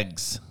lot cook. of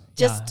eggs.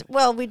 Just,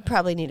 well, we'd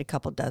probably need a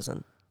couple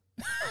dozen.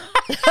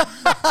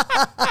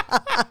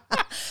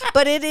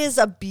 But it is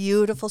a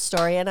beautiful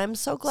story, and I'm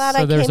so glad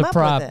So I there's came a up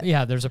prop. with it.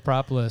 Yeah, there's a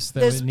prop list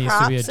that There's needs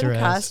props to be and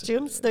addressed.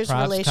 costumes. There's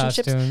Props,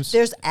 relationships. costumes.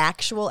 There's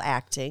actual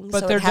acting.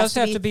 But so there it has does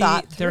have to be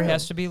thought there through.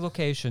 has to be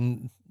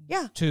location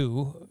Yeah,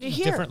 too,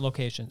 Here. different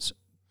locations.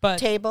 But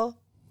table,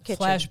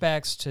 kitchen.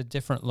 flashbacks to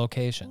different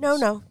locations.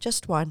 No,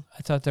 just one.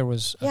 I thought there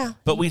was Yeah,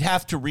 But we'd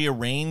have to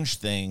rearrange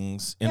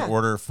things in Yeah.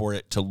 order for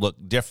it to look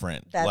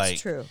different. That's like,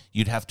 true.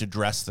 You'd have to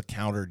dress the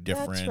counter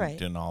different right.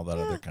 and all that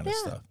other kind of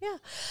stuff. Yeah,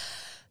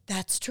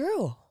 that's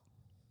true.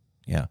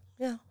 Yeah.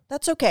 Yeah,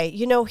 that's okay.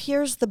 You know,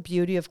 here's the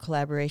beauty of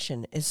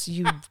collaboration: is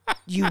you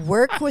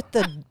work with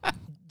the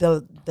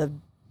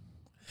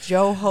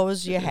Joe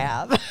hos you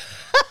have,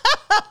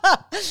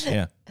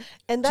 Yeah.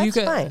 And Do you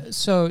that's fine.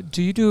 So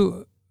do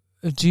you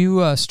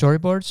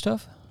storyboard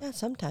stuff? Yeah,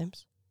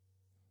 sometimes.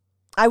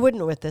 I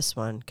wouldn't with this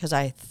one because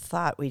I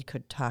thought we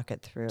could talk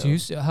it through.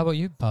 How about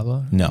you,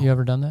 Pablo? No. You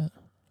ever done that?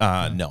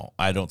 No,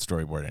 I don't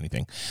storyboard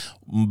anything.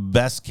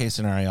 Best case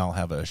scenario, I'll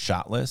have a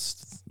shot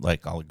list.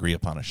 Like I'll agree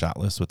upon a shot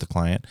list with the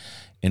client.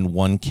 In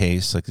one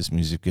case, like this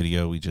music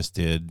video we just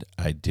did,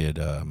 I did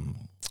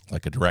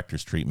like a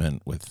director's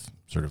treatment with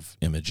sort of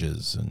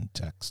images and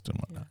text and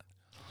whatnot.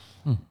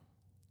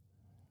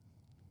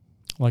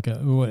 Like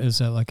what is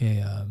that? Like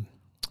a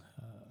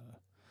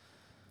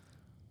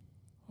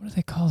what do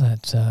they call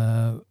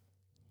that?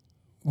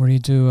 Where you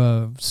do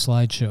a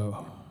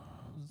slideshow?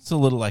 It's a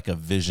little like a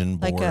vision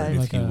board,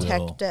 if you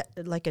will.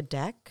 Like a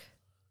deck?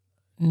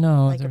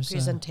 No, Like a there's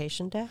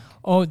presentation deck?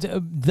 Oh,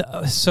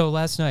 so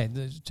last night,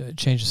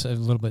 change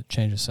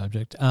the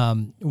subject.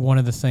 One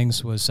of the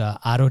things was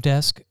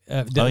Autodesk.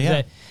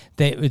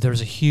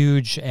 There's a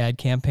huge ad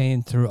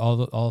campaign through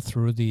all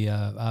through the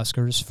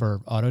Oscars for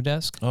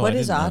Autodesk. Oh, What I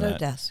is didn't know that.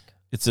 Autodesk?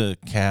 It's a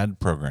CAD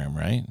program,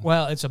 right?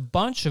 Well, it's a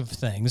bunch of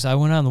things. I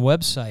went on the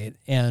website,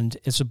 and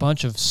it's a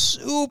bunch of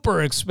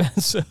super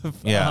expensive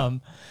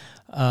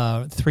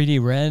 3D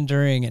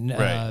rendering and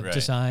Right.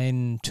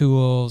 design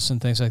tools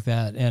and things like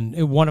that.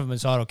 And one of them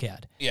is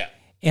AutoCAD. Yeah.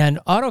 And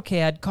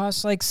AutoCAD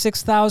costs like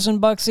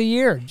 $6,000 a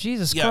year.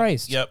 Jesus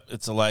Christ. Yep,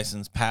 it's a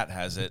license. Pat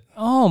has it.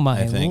 Oh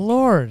my I think.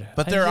 Lord!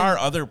 But there are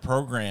other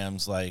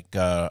programs like,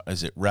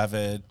 is it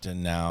Revit?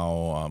 And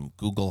now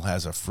Google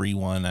has a free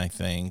one, I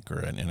think, or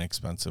an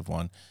inexpensive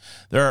one.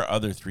 There are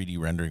other 3D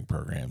rendering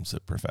programs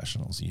that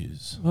professionals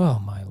use. Oh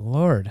my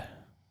Lord!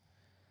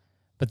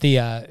 But the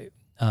I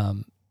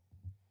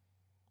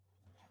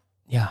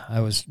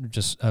was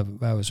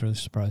really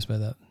surprised by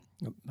that.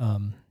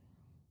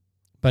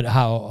 But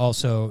how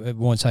also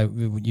once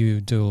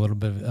you do a little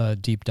bit of a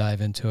deep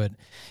dive into it,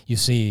 you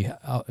see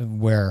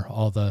where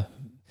all the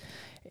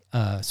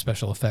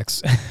special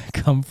effects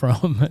come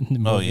from and the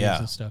movies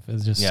and stuff.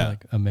 It's just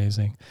like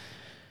amazing.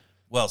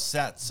 Well,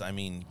 sets, I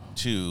mean,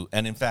 too.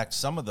 And in fact,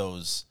 some of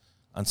those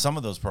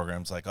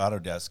programs like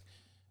Autodesk,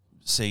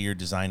 say you're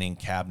designing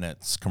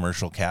cabinets,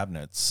 commercial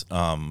cabinets,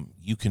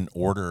 you can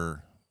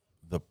order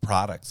the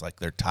products like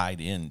they're tied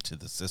into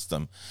the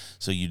system.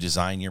 So you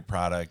design your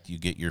product, you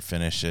get your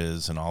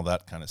finishes and all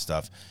that kind of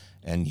stuff,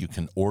 and you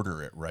can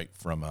order it right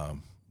from a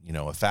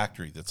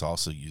factory that's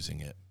also using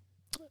it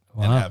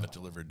and have it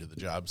delivered to the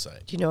job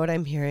site. Do you know what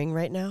I'm hearing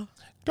right now?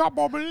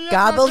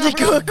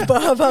 Gobbledygook.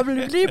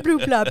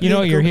 You know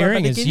what you're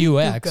hearing is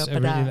UX.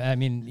 I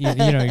mean,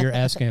 you're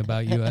asking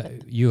about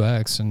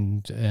UX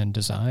and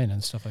design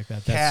and stuff like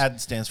that. CAD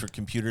stands for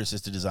Computer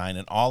Assisted Design,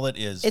 and all it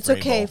is. It's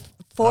okay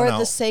for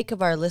the sake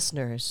of our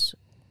listeners.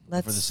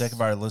 For the sake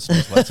of our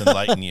listeners, let's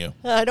enlighten you.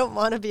 I don't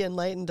want to be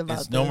enlightened about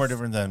this. It's no more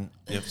different than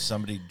if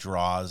somebody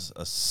draws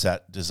a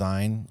set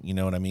design, you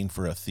know what I mean,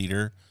 for a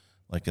theater,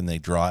 and they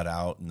draw it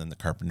out and then the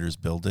carpenters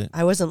build it.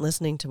 I wasn't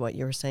listening to what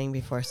you were saying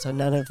before, so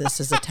none of this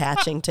is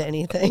attaching to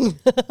anything.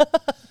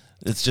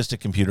 It's just a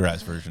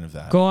computerized version of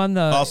that. Go on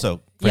the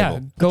put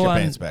your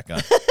pants back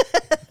on.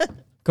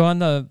 Go on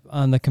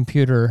the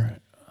computer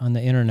on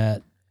the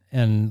internet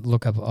and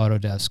look up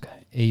Autodesk,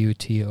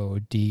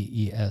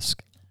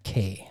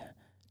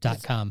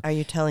 AUTODESK.com. Are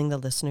you telling the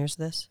listeners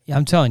this? Yeah,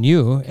 I'm telling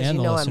you and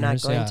the listeners. I'm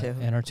not going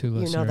to. And our two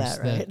listeners. You know that,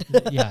 right?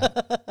 Yeah.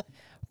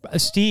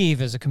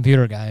 Steve is a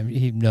computer guy.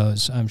 He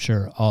knows, I'm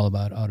sure, all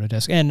about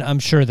Autodesk. And I'm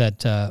sure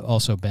that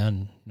also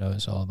Ben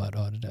knows all about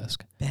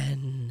Autodesk.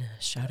 Ben.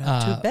 Shout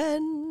out to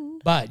Ben.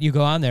 But you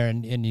go on there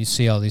and you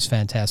see all these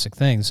fantastic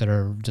things that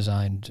are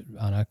designed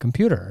on a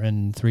computer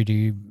and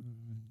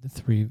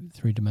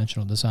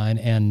three-dimensional design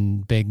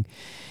and big,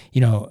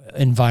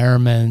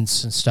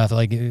 environments and stuff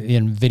like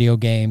in video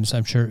games.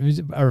 I'm sure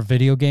are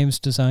video games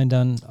designed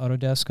on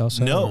Autodesk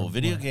also? No,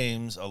 video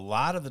games a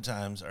lot of the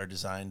times are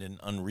designed in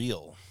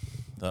Unreal,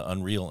 the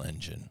Unreal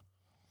Engine,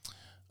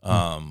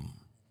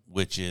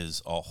 which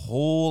is a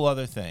whole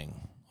other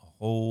thing,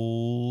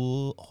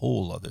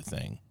 whole other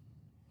thing.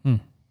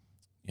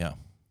 Yeah.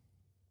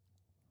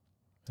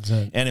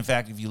 And in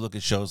fact, if you look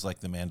at shows like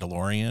The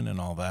Mandalorian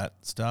and all that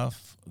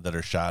stuff that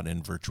are shot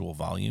in virtual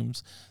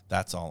volumes,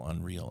 that's all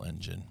Unreal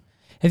Engine.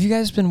 Have you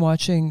guys been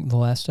watching The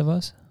Last of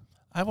Us?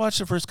 I watched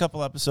the first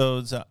couple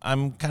episodes.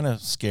 I'm kind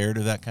of scared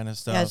of that kind of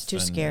stuff. Yeah, it's too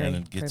scary and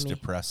it gets for me.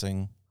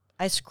 depressing.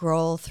 I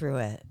scroll through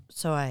it,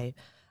 so I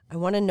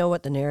want to know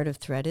what the narrative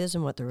thread is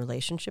and what the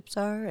relationships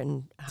are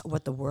and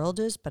what the world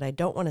is, but I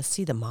don't want to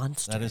see the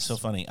monsters. That is so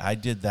funny. I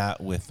did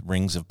that with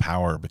Rings of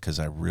Power because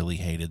I really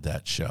hated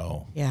that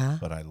show. Yeah.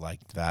 But I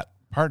liked that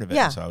part of it.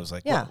 Yeah. So I was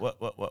like, Yeah. what?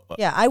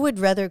 Yeah, I would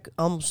rather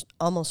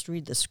almost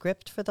read the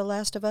script for The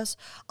Last of Us,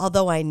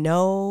 although I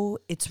know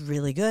it's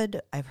really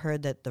good. I've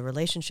heard that the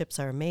relationships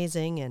are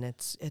amazing and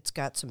it's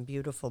got some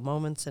beautiful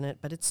moments in it,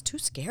 but it's too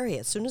scary.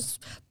 As soon as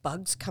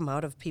bugs come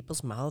out of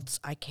people's mouths,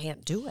 I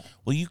can't do it.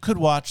 Well, you could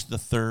watch the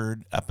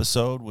third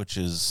episode, which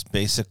is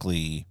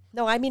basically...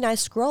 No, I mean, I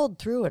scrolled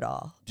through it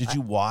all. Did you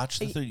watch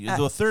the third?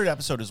 The third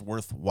episode is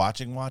worth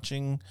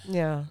watching.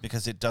 Yeah.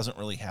 Because it doesn't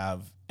really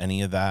have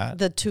any of that.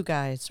 The two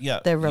guys, Yeah,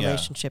 their yeah.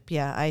 relationship.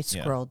 Yeah, I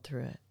scrolled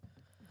through it.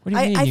 What do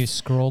you mean I- you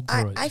scrolled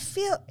through it? I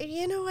feel,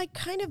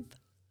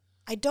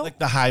 I don't. Like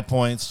the high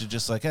points to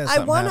just like, I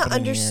want to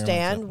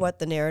understand what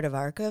the narrative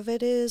arc of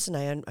it is,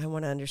 and I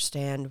want to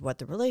understand what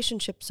the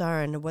relationships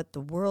are and what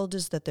the world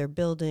is that they're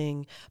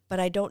building, but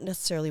I don't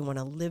necessarily want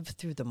to live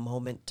through the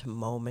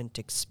moment-to-moment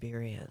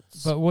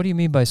experience. But what do you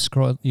mean by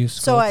scroll? You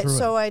scroll through it?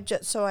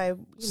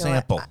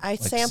 Sample, I like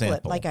sample it,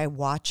 sample. like I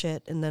watch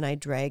it, and then I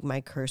drag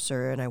my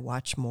cursor and I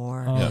watch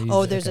more.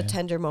 Yeah. There's a okay.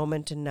 tender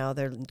moment, and now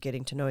they're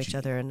getting to know each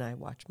other, and I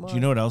watch more. Do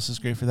you know what else is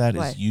great for that?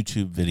 What? Is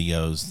YouTube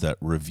videos that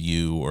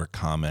review or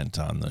comment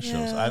on the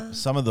shows. Yeah,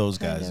 Some of those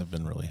kind guys of. have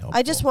been really helpful.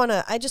 I just want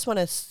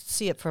to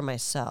see it for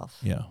myself.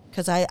 Yeah.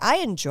 Because I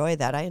enjoy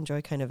that. I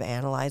enjoy kind of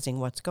analyzing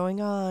what's going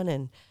on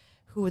and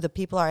who the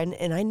people are.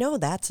 And I know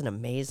that's an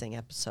amazing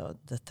episode,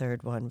 the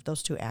third one.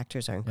 Those two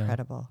actors are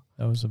incredible.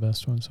 That was the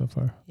best one so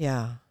far.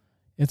 Yeah.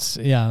 It's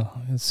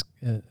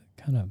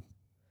kind of.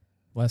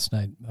 Last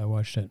night I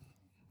watched it,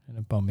 and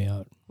it bummed me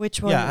out.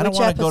 Which one? Yeah, I don't Which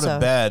want to go episode? to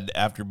bed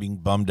after being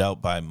bummed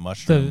out by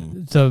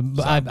mushroom.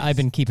 I've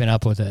been keeping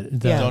up with it.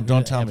 The, Yeah.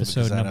 Don't tell me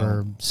episode because I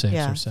number don't. 6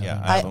 Yeah. or 7.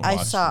 Yeah, I haven't I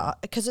watched saw,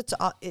 because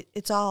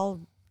it's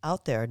all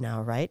out there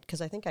now, right?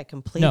 Because I think I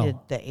completed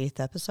the 8th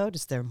episode.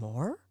 Is there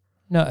more?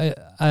 No,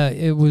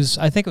 it was.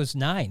 I think it was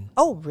 9.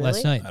 Oh, really?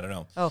 Last night. I don't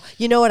know. Oh,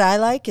 you know what I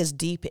like is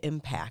Deep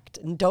Impact.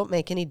 And don't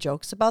make any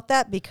jokes about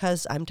that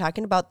because I'm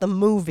talking about the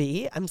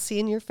movie. I'm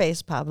seeing your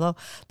face, Pablo.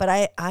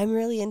 But I'm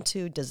really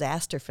into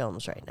disaster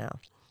films right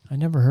now. I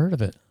never heard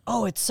of it.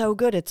 Oh, it's so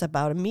good. It's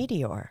about a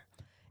meteor.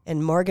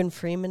 And Morgan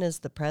Freeman is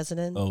the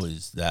president. Oh,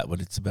 is that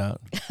what it's about?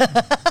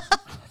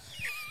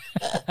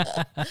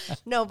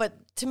 No, but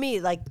to me,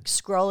 like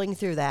scrolling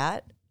through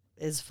that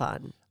is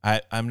fun.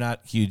 I'm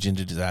not huge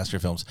into disaster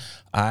films.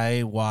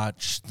 I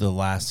watched the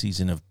last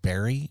season of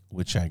Barry,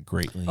 which I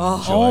greatly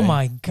enjoy. Oh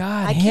my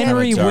God, I can't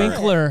Henry believe it.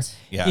 Winkler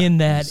Yeah, in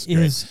that it's great.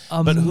 is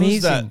But amazing.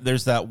 who's that?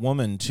 There's that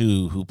woman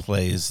too who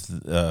plays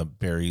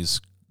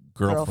Barry's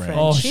girlfriend.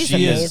 Oh, She's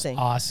she is amazing.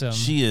 awesome.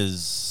 She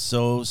is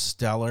so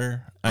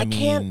stellar. I mean,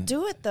 can't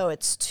do it though.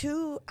 It's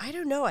too. I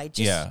don't know. I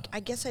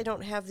guess I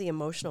don't have the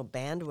emotional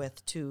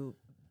bandwidth to.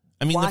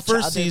 I mean, the watch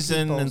first other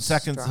season and people's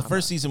second. The drama.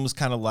 first season was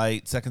kind of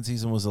light. Second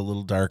season was a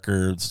little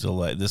darker. It's still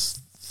light. This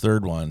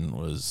third one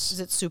Is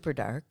it super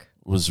dark?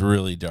 was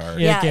really dark. Yeah,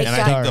 it Yeah, gets and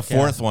I think dark, the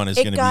fourth one is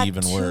going to be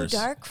even too worse.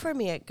 dark for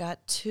me. It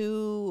got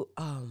too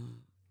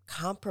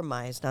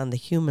compromised on the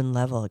human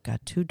level. It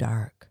got too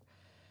dark.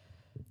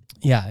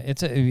 Yeah, it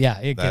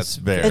That's gets.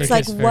 very- It's It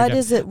like, gets very what dark.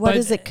 is it? What But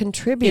is it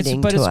contributing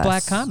But to it's us?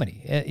 black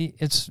comedy.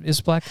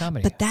 It's black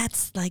comedy. But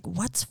that's like,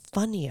 what's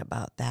funny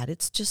about that?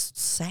 It's just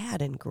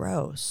sad and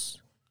gross.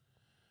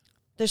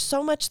 There's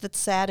so much that's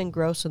sad and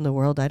gross in the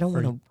world. I don't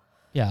want to.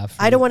 yeah,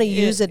 I don't want to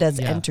use it as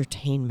yeah.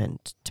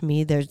 entertainment. To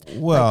me, there's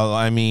Well,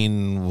 I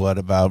mean, what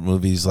about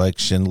movies like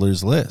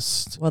Schindler's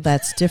List? well,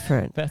 that's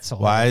different That's a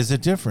Why is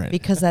it different?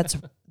 because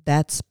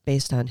that's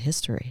based on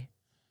history.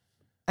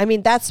 I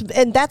mean, that's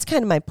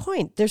kind of my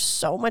point. There's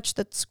so much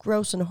that's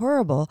gross and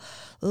horrible.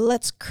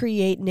 Let's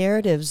create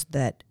narratives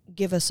that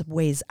give us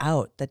ways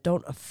out, that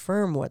don't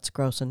affirm what's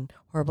gross and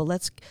horrible.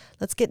 Let's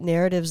get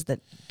narratives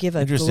that give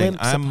a Interesting. glimpse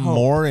I'm of hope.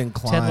 more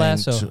inclined. Ted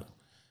Lasso.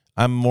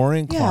 I'm more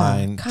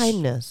inclined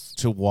kindness.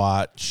 to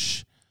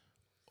watch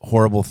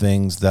horrible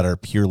things that are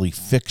purely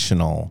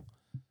fictional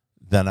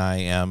than I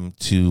am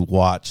to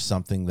watch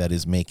something that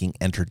is making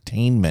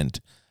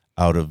entertainment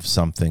out of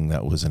something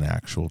that was an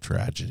actual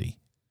tragedy.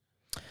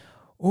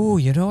 Oh,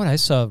 you know what I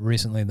saw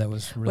recently that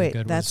was really Wait,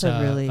 good? that's was,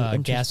 a really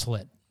interest-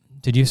 Gaslit.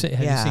 Did you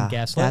have you seen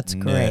Gaslit? That's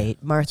No.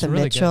 great. Martha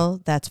really Mitchell,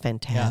 that's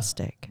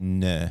fantastic.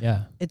 Nah.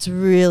 yeah. It's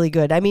really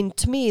good. I mean,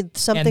 to me,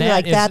 something that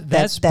like is- that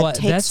that's that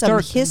takes some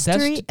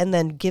history that's- and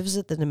then gives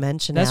it the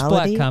dimensionality. That's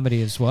black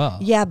comedy as well.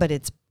 Yeah, but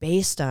it's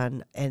based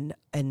on and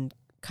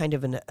kind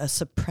of a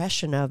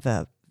suppression of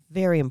a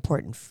very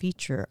important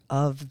feature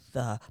of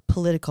the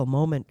political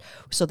moment.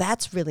 So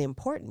that's really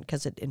important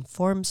because it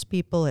informs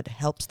people. It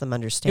helps them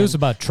understand. It was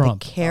about the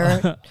Trump.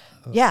 carrot.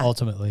 Yeah.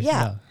 Ultimately.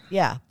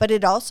 Yeah. But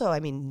it also,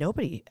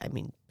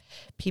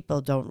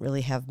 people don't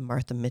really have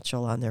Martha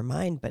Mitchell on their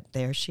mind, but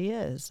there she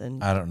is.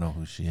 And I don't know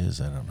who she is.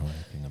 I don't know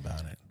anything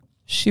about it.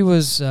 She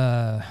was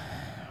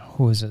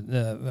who was it?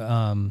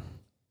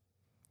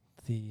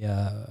 The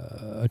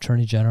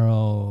Attorney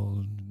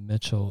General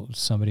Mitchell,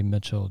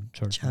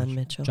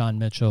 John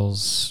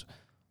Mitchell's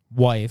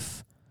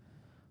wife,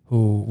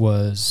 who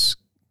was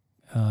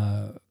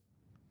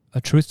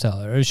a truth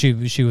teller.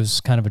 She was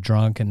kind of a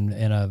drunk and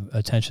a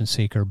attention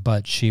seeker,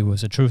 but she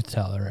was a truth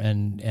teller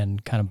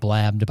and kind of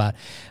blabbed about.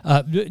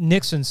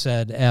 Nixon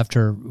said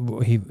after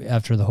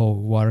the whole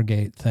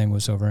Watergate thing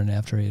was over and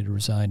after he had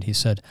resigned, he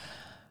said,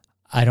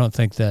 "I don't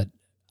think that,"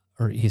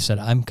 or he said,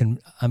 "I'm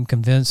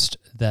convinced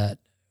that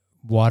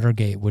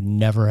Watergate would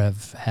never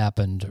have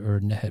happened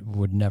or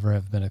would never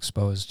have been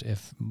exposed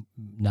if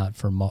not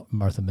for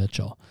Martha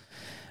Mitchell."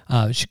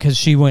 Because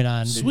she went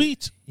on.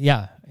 Sweet.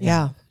 Yeah.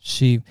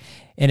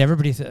 And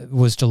everybody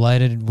was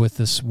delighted with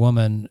this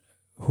woman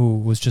who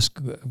was just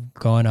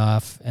going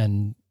off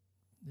and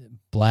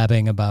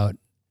blabbing about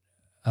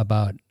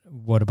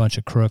what a bunch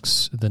of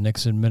crooks the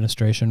Nixon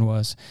administration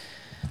was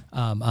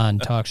on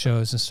talk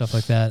shows and stuff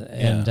like that,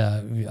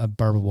 and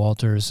Barbara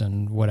Walters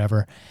and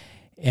whatever,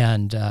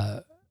 and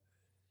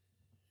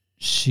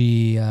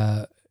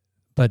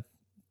but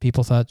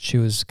people thought she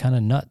was kind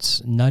of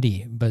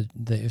nutty, but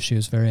she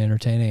was very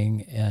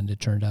entertaining, and it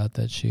turned out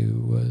that she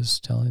was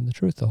telling the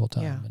truth the whole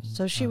time. Yeah. And,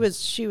 So she was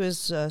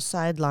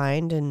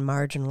sidelined and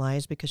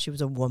marginalized because she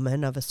was a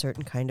woman of a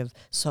certain kind of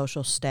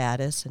social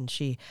status, and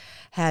she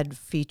had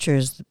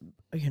features,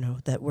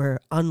 that were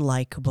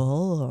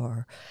unlikable.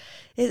 Or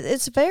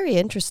it's very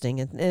interesting,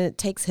 and it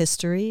takes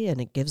history and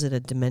it gives it a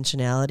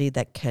dimensionality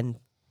that can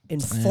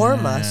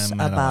inform us I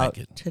don't about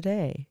like it.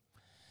 today.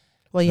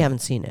 Well, you haven't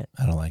seen it.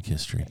 I don't like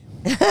history.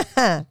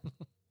 I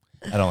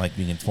don't like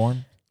being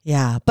informed.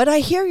 Yeah, but I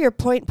hear your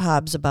point,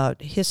 Pobbs,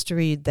 about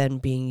history then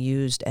being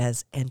used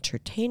as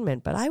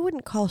entertainment, but I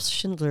wouldn't call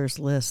Schindler's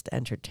List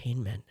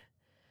entertainment.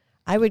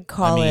 I would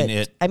call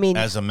it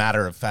as a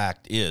matter of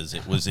fact,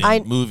 it was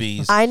in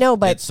movies. I know,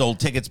 but it sold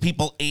tickets.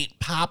 People ate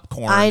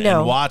popcorn I know.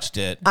 and watched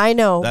it. I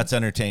know. That's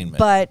entertainment.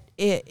 But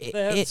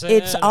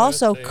it's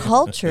also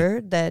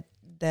culture that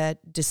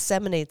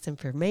disseminates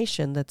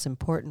information that's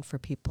important for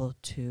people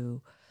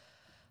to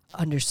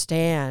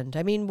understand.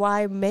 I mean,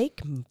 why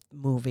make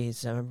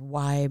movies?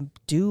 Why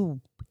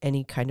do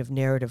any kind of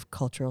narrative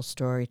cultural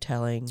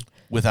storytelling?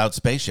 Without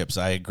spaceships,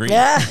 I agree.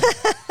 Yeah.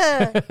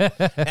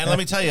 And let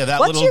me tell you, that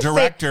What's little your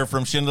director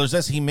from Schindler's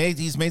List,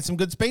 he's made some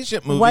good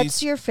spaceship movies.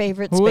 What's your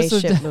favorite Who was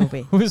spaceship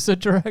movie? Who's the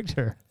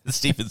director?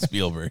 Steven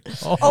Spielberg.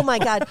 Oh my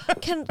God!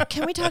 Can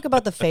we talk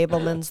about the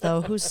Fabelmans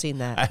though? Who's seen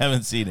I that?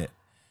 haven't seen it.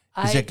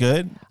 Is it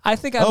good? I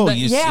think Oh, I'm.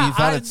 you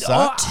thought it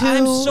sucked?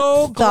 I'm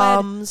so glad.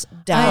 Thumbs I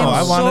down. am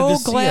I wanted to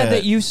so see glad it.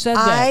 that you said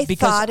that I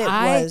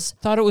because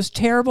thought it was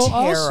terrible.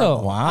 Also,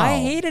 terrible. Wow. I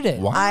hated it.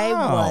 Wow. I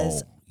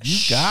was You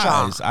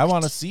guys, shocked. I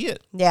want to see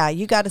it. Yeah,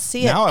 you got to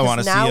see it. Now I 'cause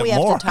wanna see now it we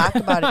have more. to talk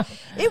about it.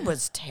 It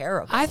was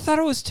terrible. I thought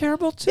it was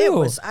terrible too. It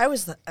was. I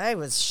was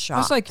shocked.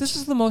 I was like, this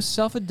is the most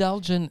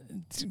self-indulgent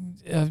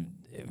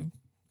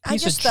I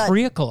piece just of thought-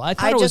 treacle. I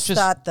thought I it was just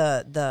thought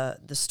the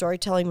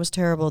storytelling was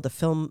terrible. The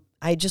film,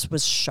 I just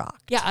was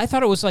shocked. Yeah, I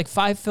thought it was like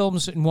 5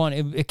 films in one.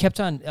 It kept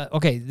on.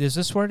 Okay, is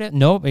this where it is?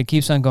 Nope, it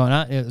keeps on going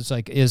on. It's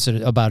like, is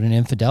it about an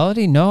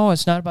infidelity? No,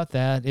 it's not about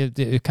that.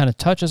 It kind of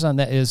touches on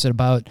that. Is it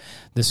about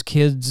this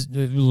kid's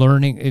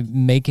learning,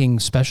 making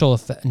special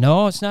effects?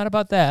 No, it's not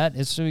about that.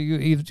 It's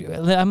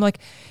I'm like,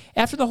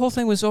 after the whole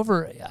thing was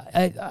over,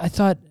 I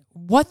thought,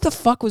 what the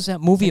fuck was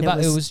that movie And about?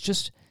 It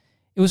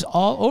was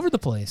all over the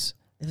place.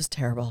 It was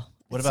terrible.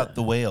 What about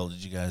The Whale?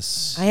 Did you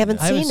guys? I haven't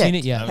seen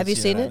it yet. I Have you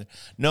seen it? either.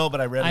 No,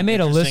 but I read. I made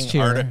a list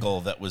here.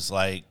 Article that was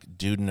like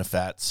dude in a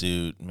fat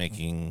suit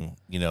making.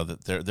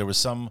 That there was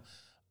some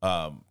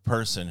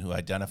person who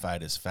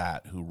identified as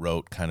fat who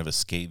wrote kind of a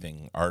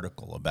scathing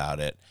article about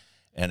it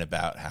and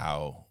about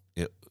how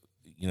it.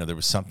 There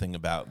was something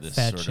about this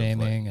Fat sort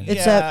shaming of and-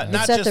 It's not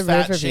at just the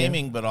fat Riverview.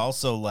 shaming, but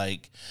also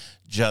like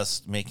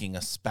just making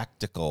a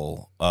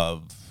spectacle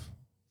of.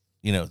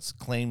 It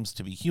claims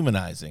to be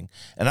humanizing.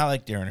 And I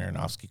like Darren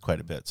Aronofsky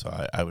quite a bit,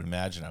 so I would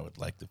imagine I would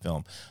like the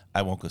film.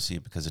 I won't go see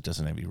it because it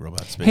doesn't have any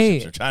robot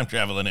spaceships or time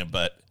travel in it,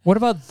 but... What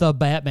about The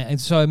Batman?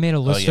 So I made a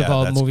list of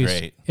all the that's movies.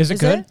 great. Is it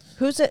good?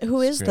 Who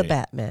is the great.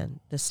 Batman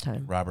this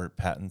time? Robert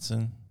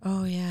Pattinson.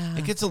 Oh yeah.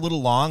 It gets a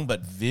little long,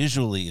 but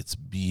visually it's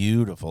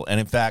beautiful. And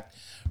in fact,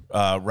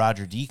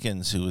 Roger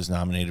Deakins, who was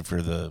nominated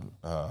for the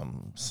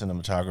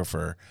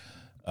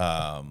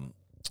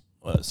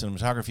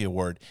cinematography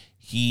award,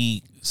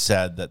 he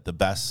said that the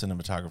best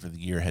cinematographer of the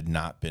year had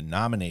not been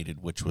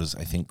nominated, which was,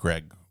 I think,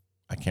 Greg,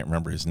 I can't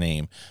remember his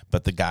name,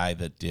 but the guy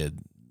that did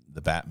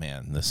the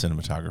Batman, the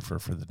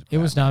cinematographer for the It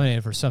was Batman.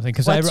 nominated for something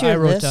because What's I your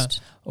wrote down.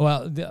 list?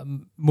 Well,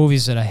 the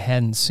movies that I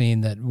hadn't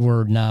seen that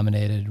were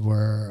nominated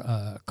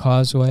were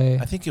Causeway.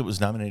 I think it was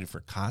nominated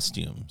for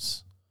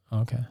costumes,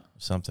 Okay,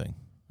 something.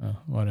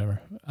 whatever.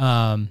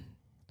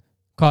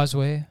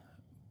 Causeway,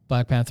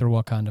 Black Panther,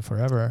 Wakanda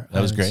Forever.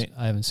 That was great.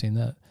 I haven't seen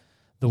that.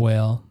 The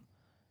Whale,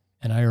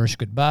 An Irish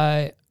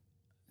Goodbye,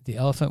 The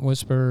Elephant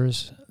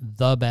Whisperers,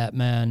 The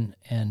Batman,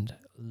 and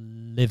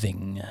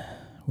Living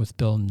with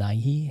Bill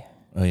Nighy.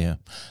 Oh yeah,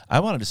 I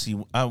wanted to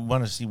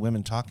see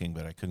women talking,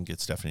 but I couldn't get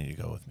Stephanie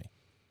to go with me.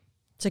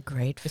 It's a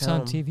great film. It's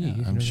on TV.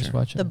 You I'm can just sure.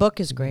 watch it. The book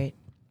is great.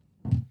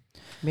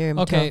 Miriam.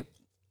 Okay.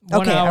 Tell-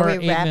 1 Okay, hour, are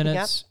we 8 wrapping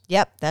minutes. up?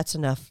 Yep, that's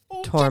enough.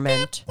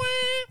 Torment.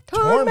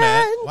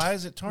 Torment? Why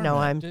is it torment? No,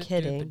 I'm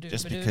kidding.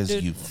 Just because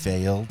you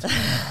failed.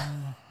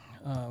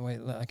 Wait,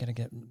 I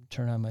gotta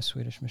turn on my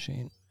Swedish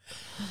machine.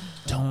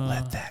 Don't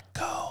let that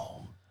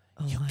go.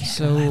 Oh my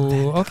So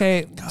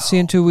okay, see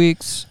you in 2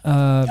 weeks. You're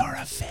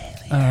a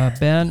failure.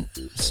 Ben,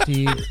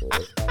 Steve,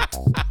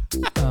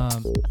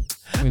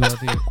 we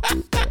love you.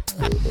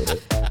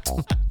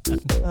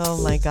 Oh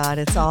my God,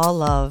 it's all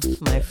love,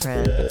 my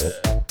friends.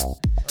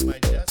 My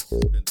desk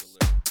has been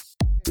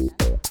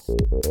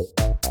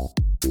delivered.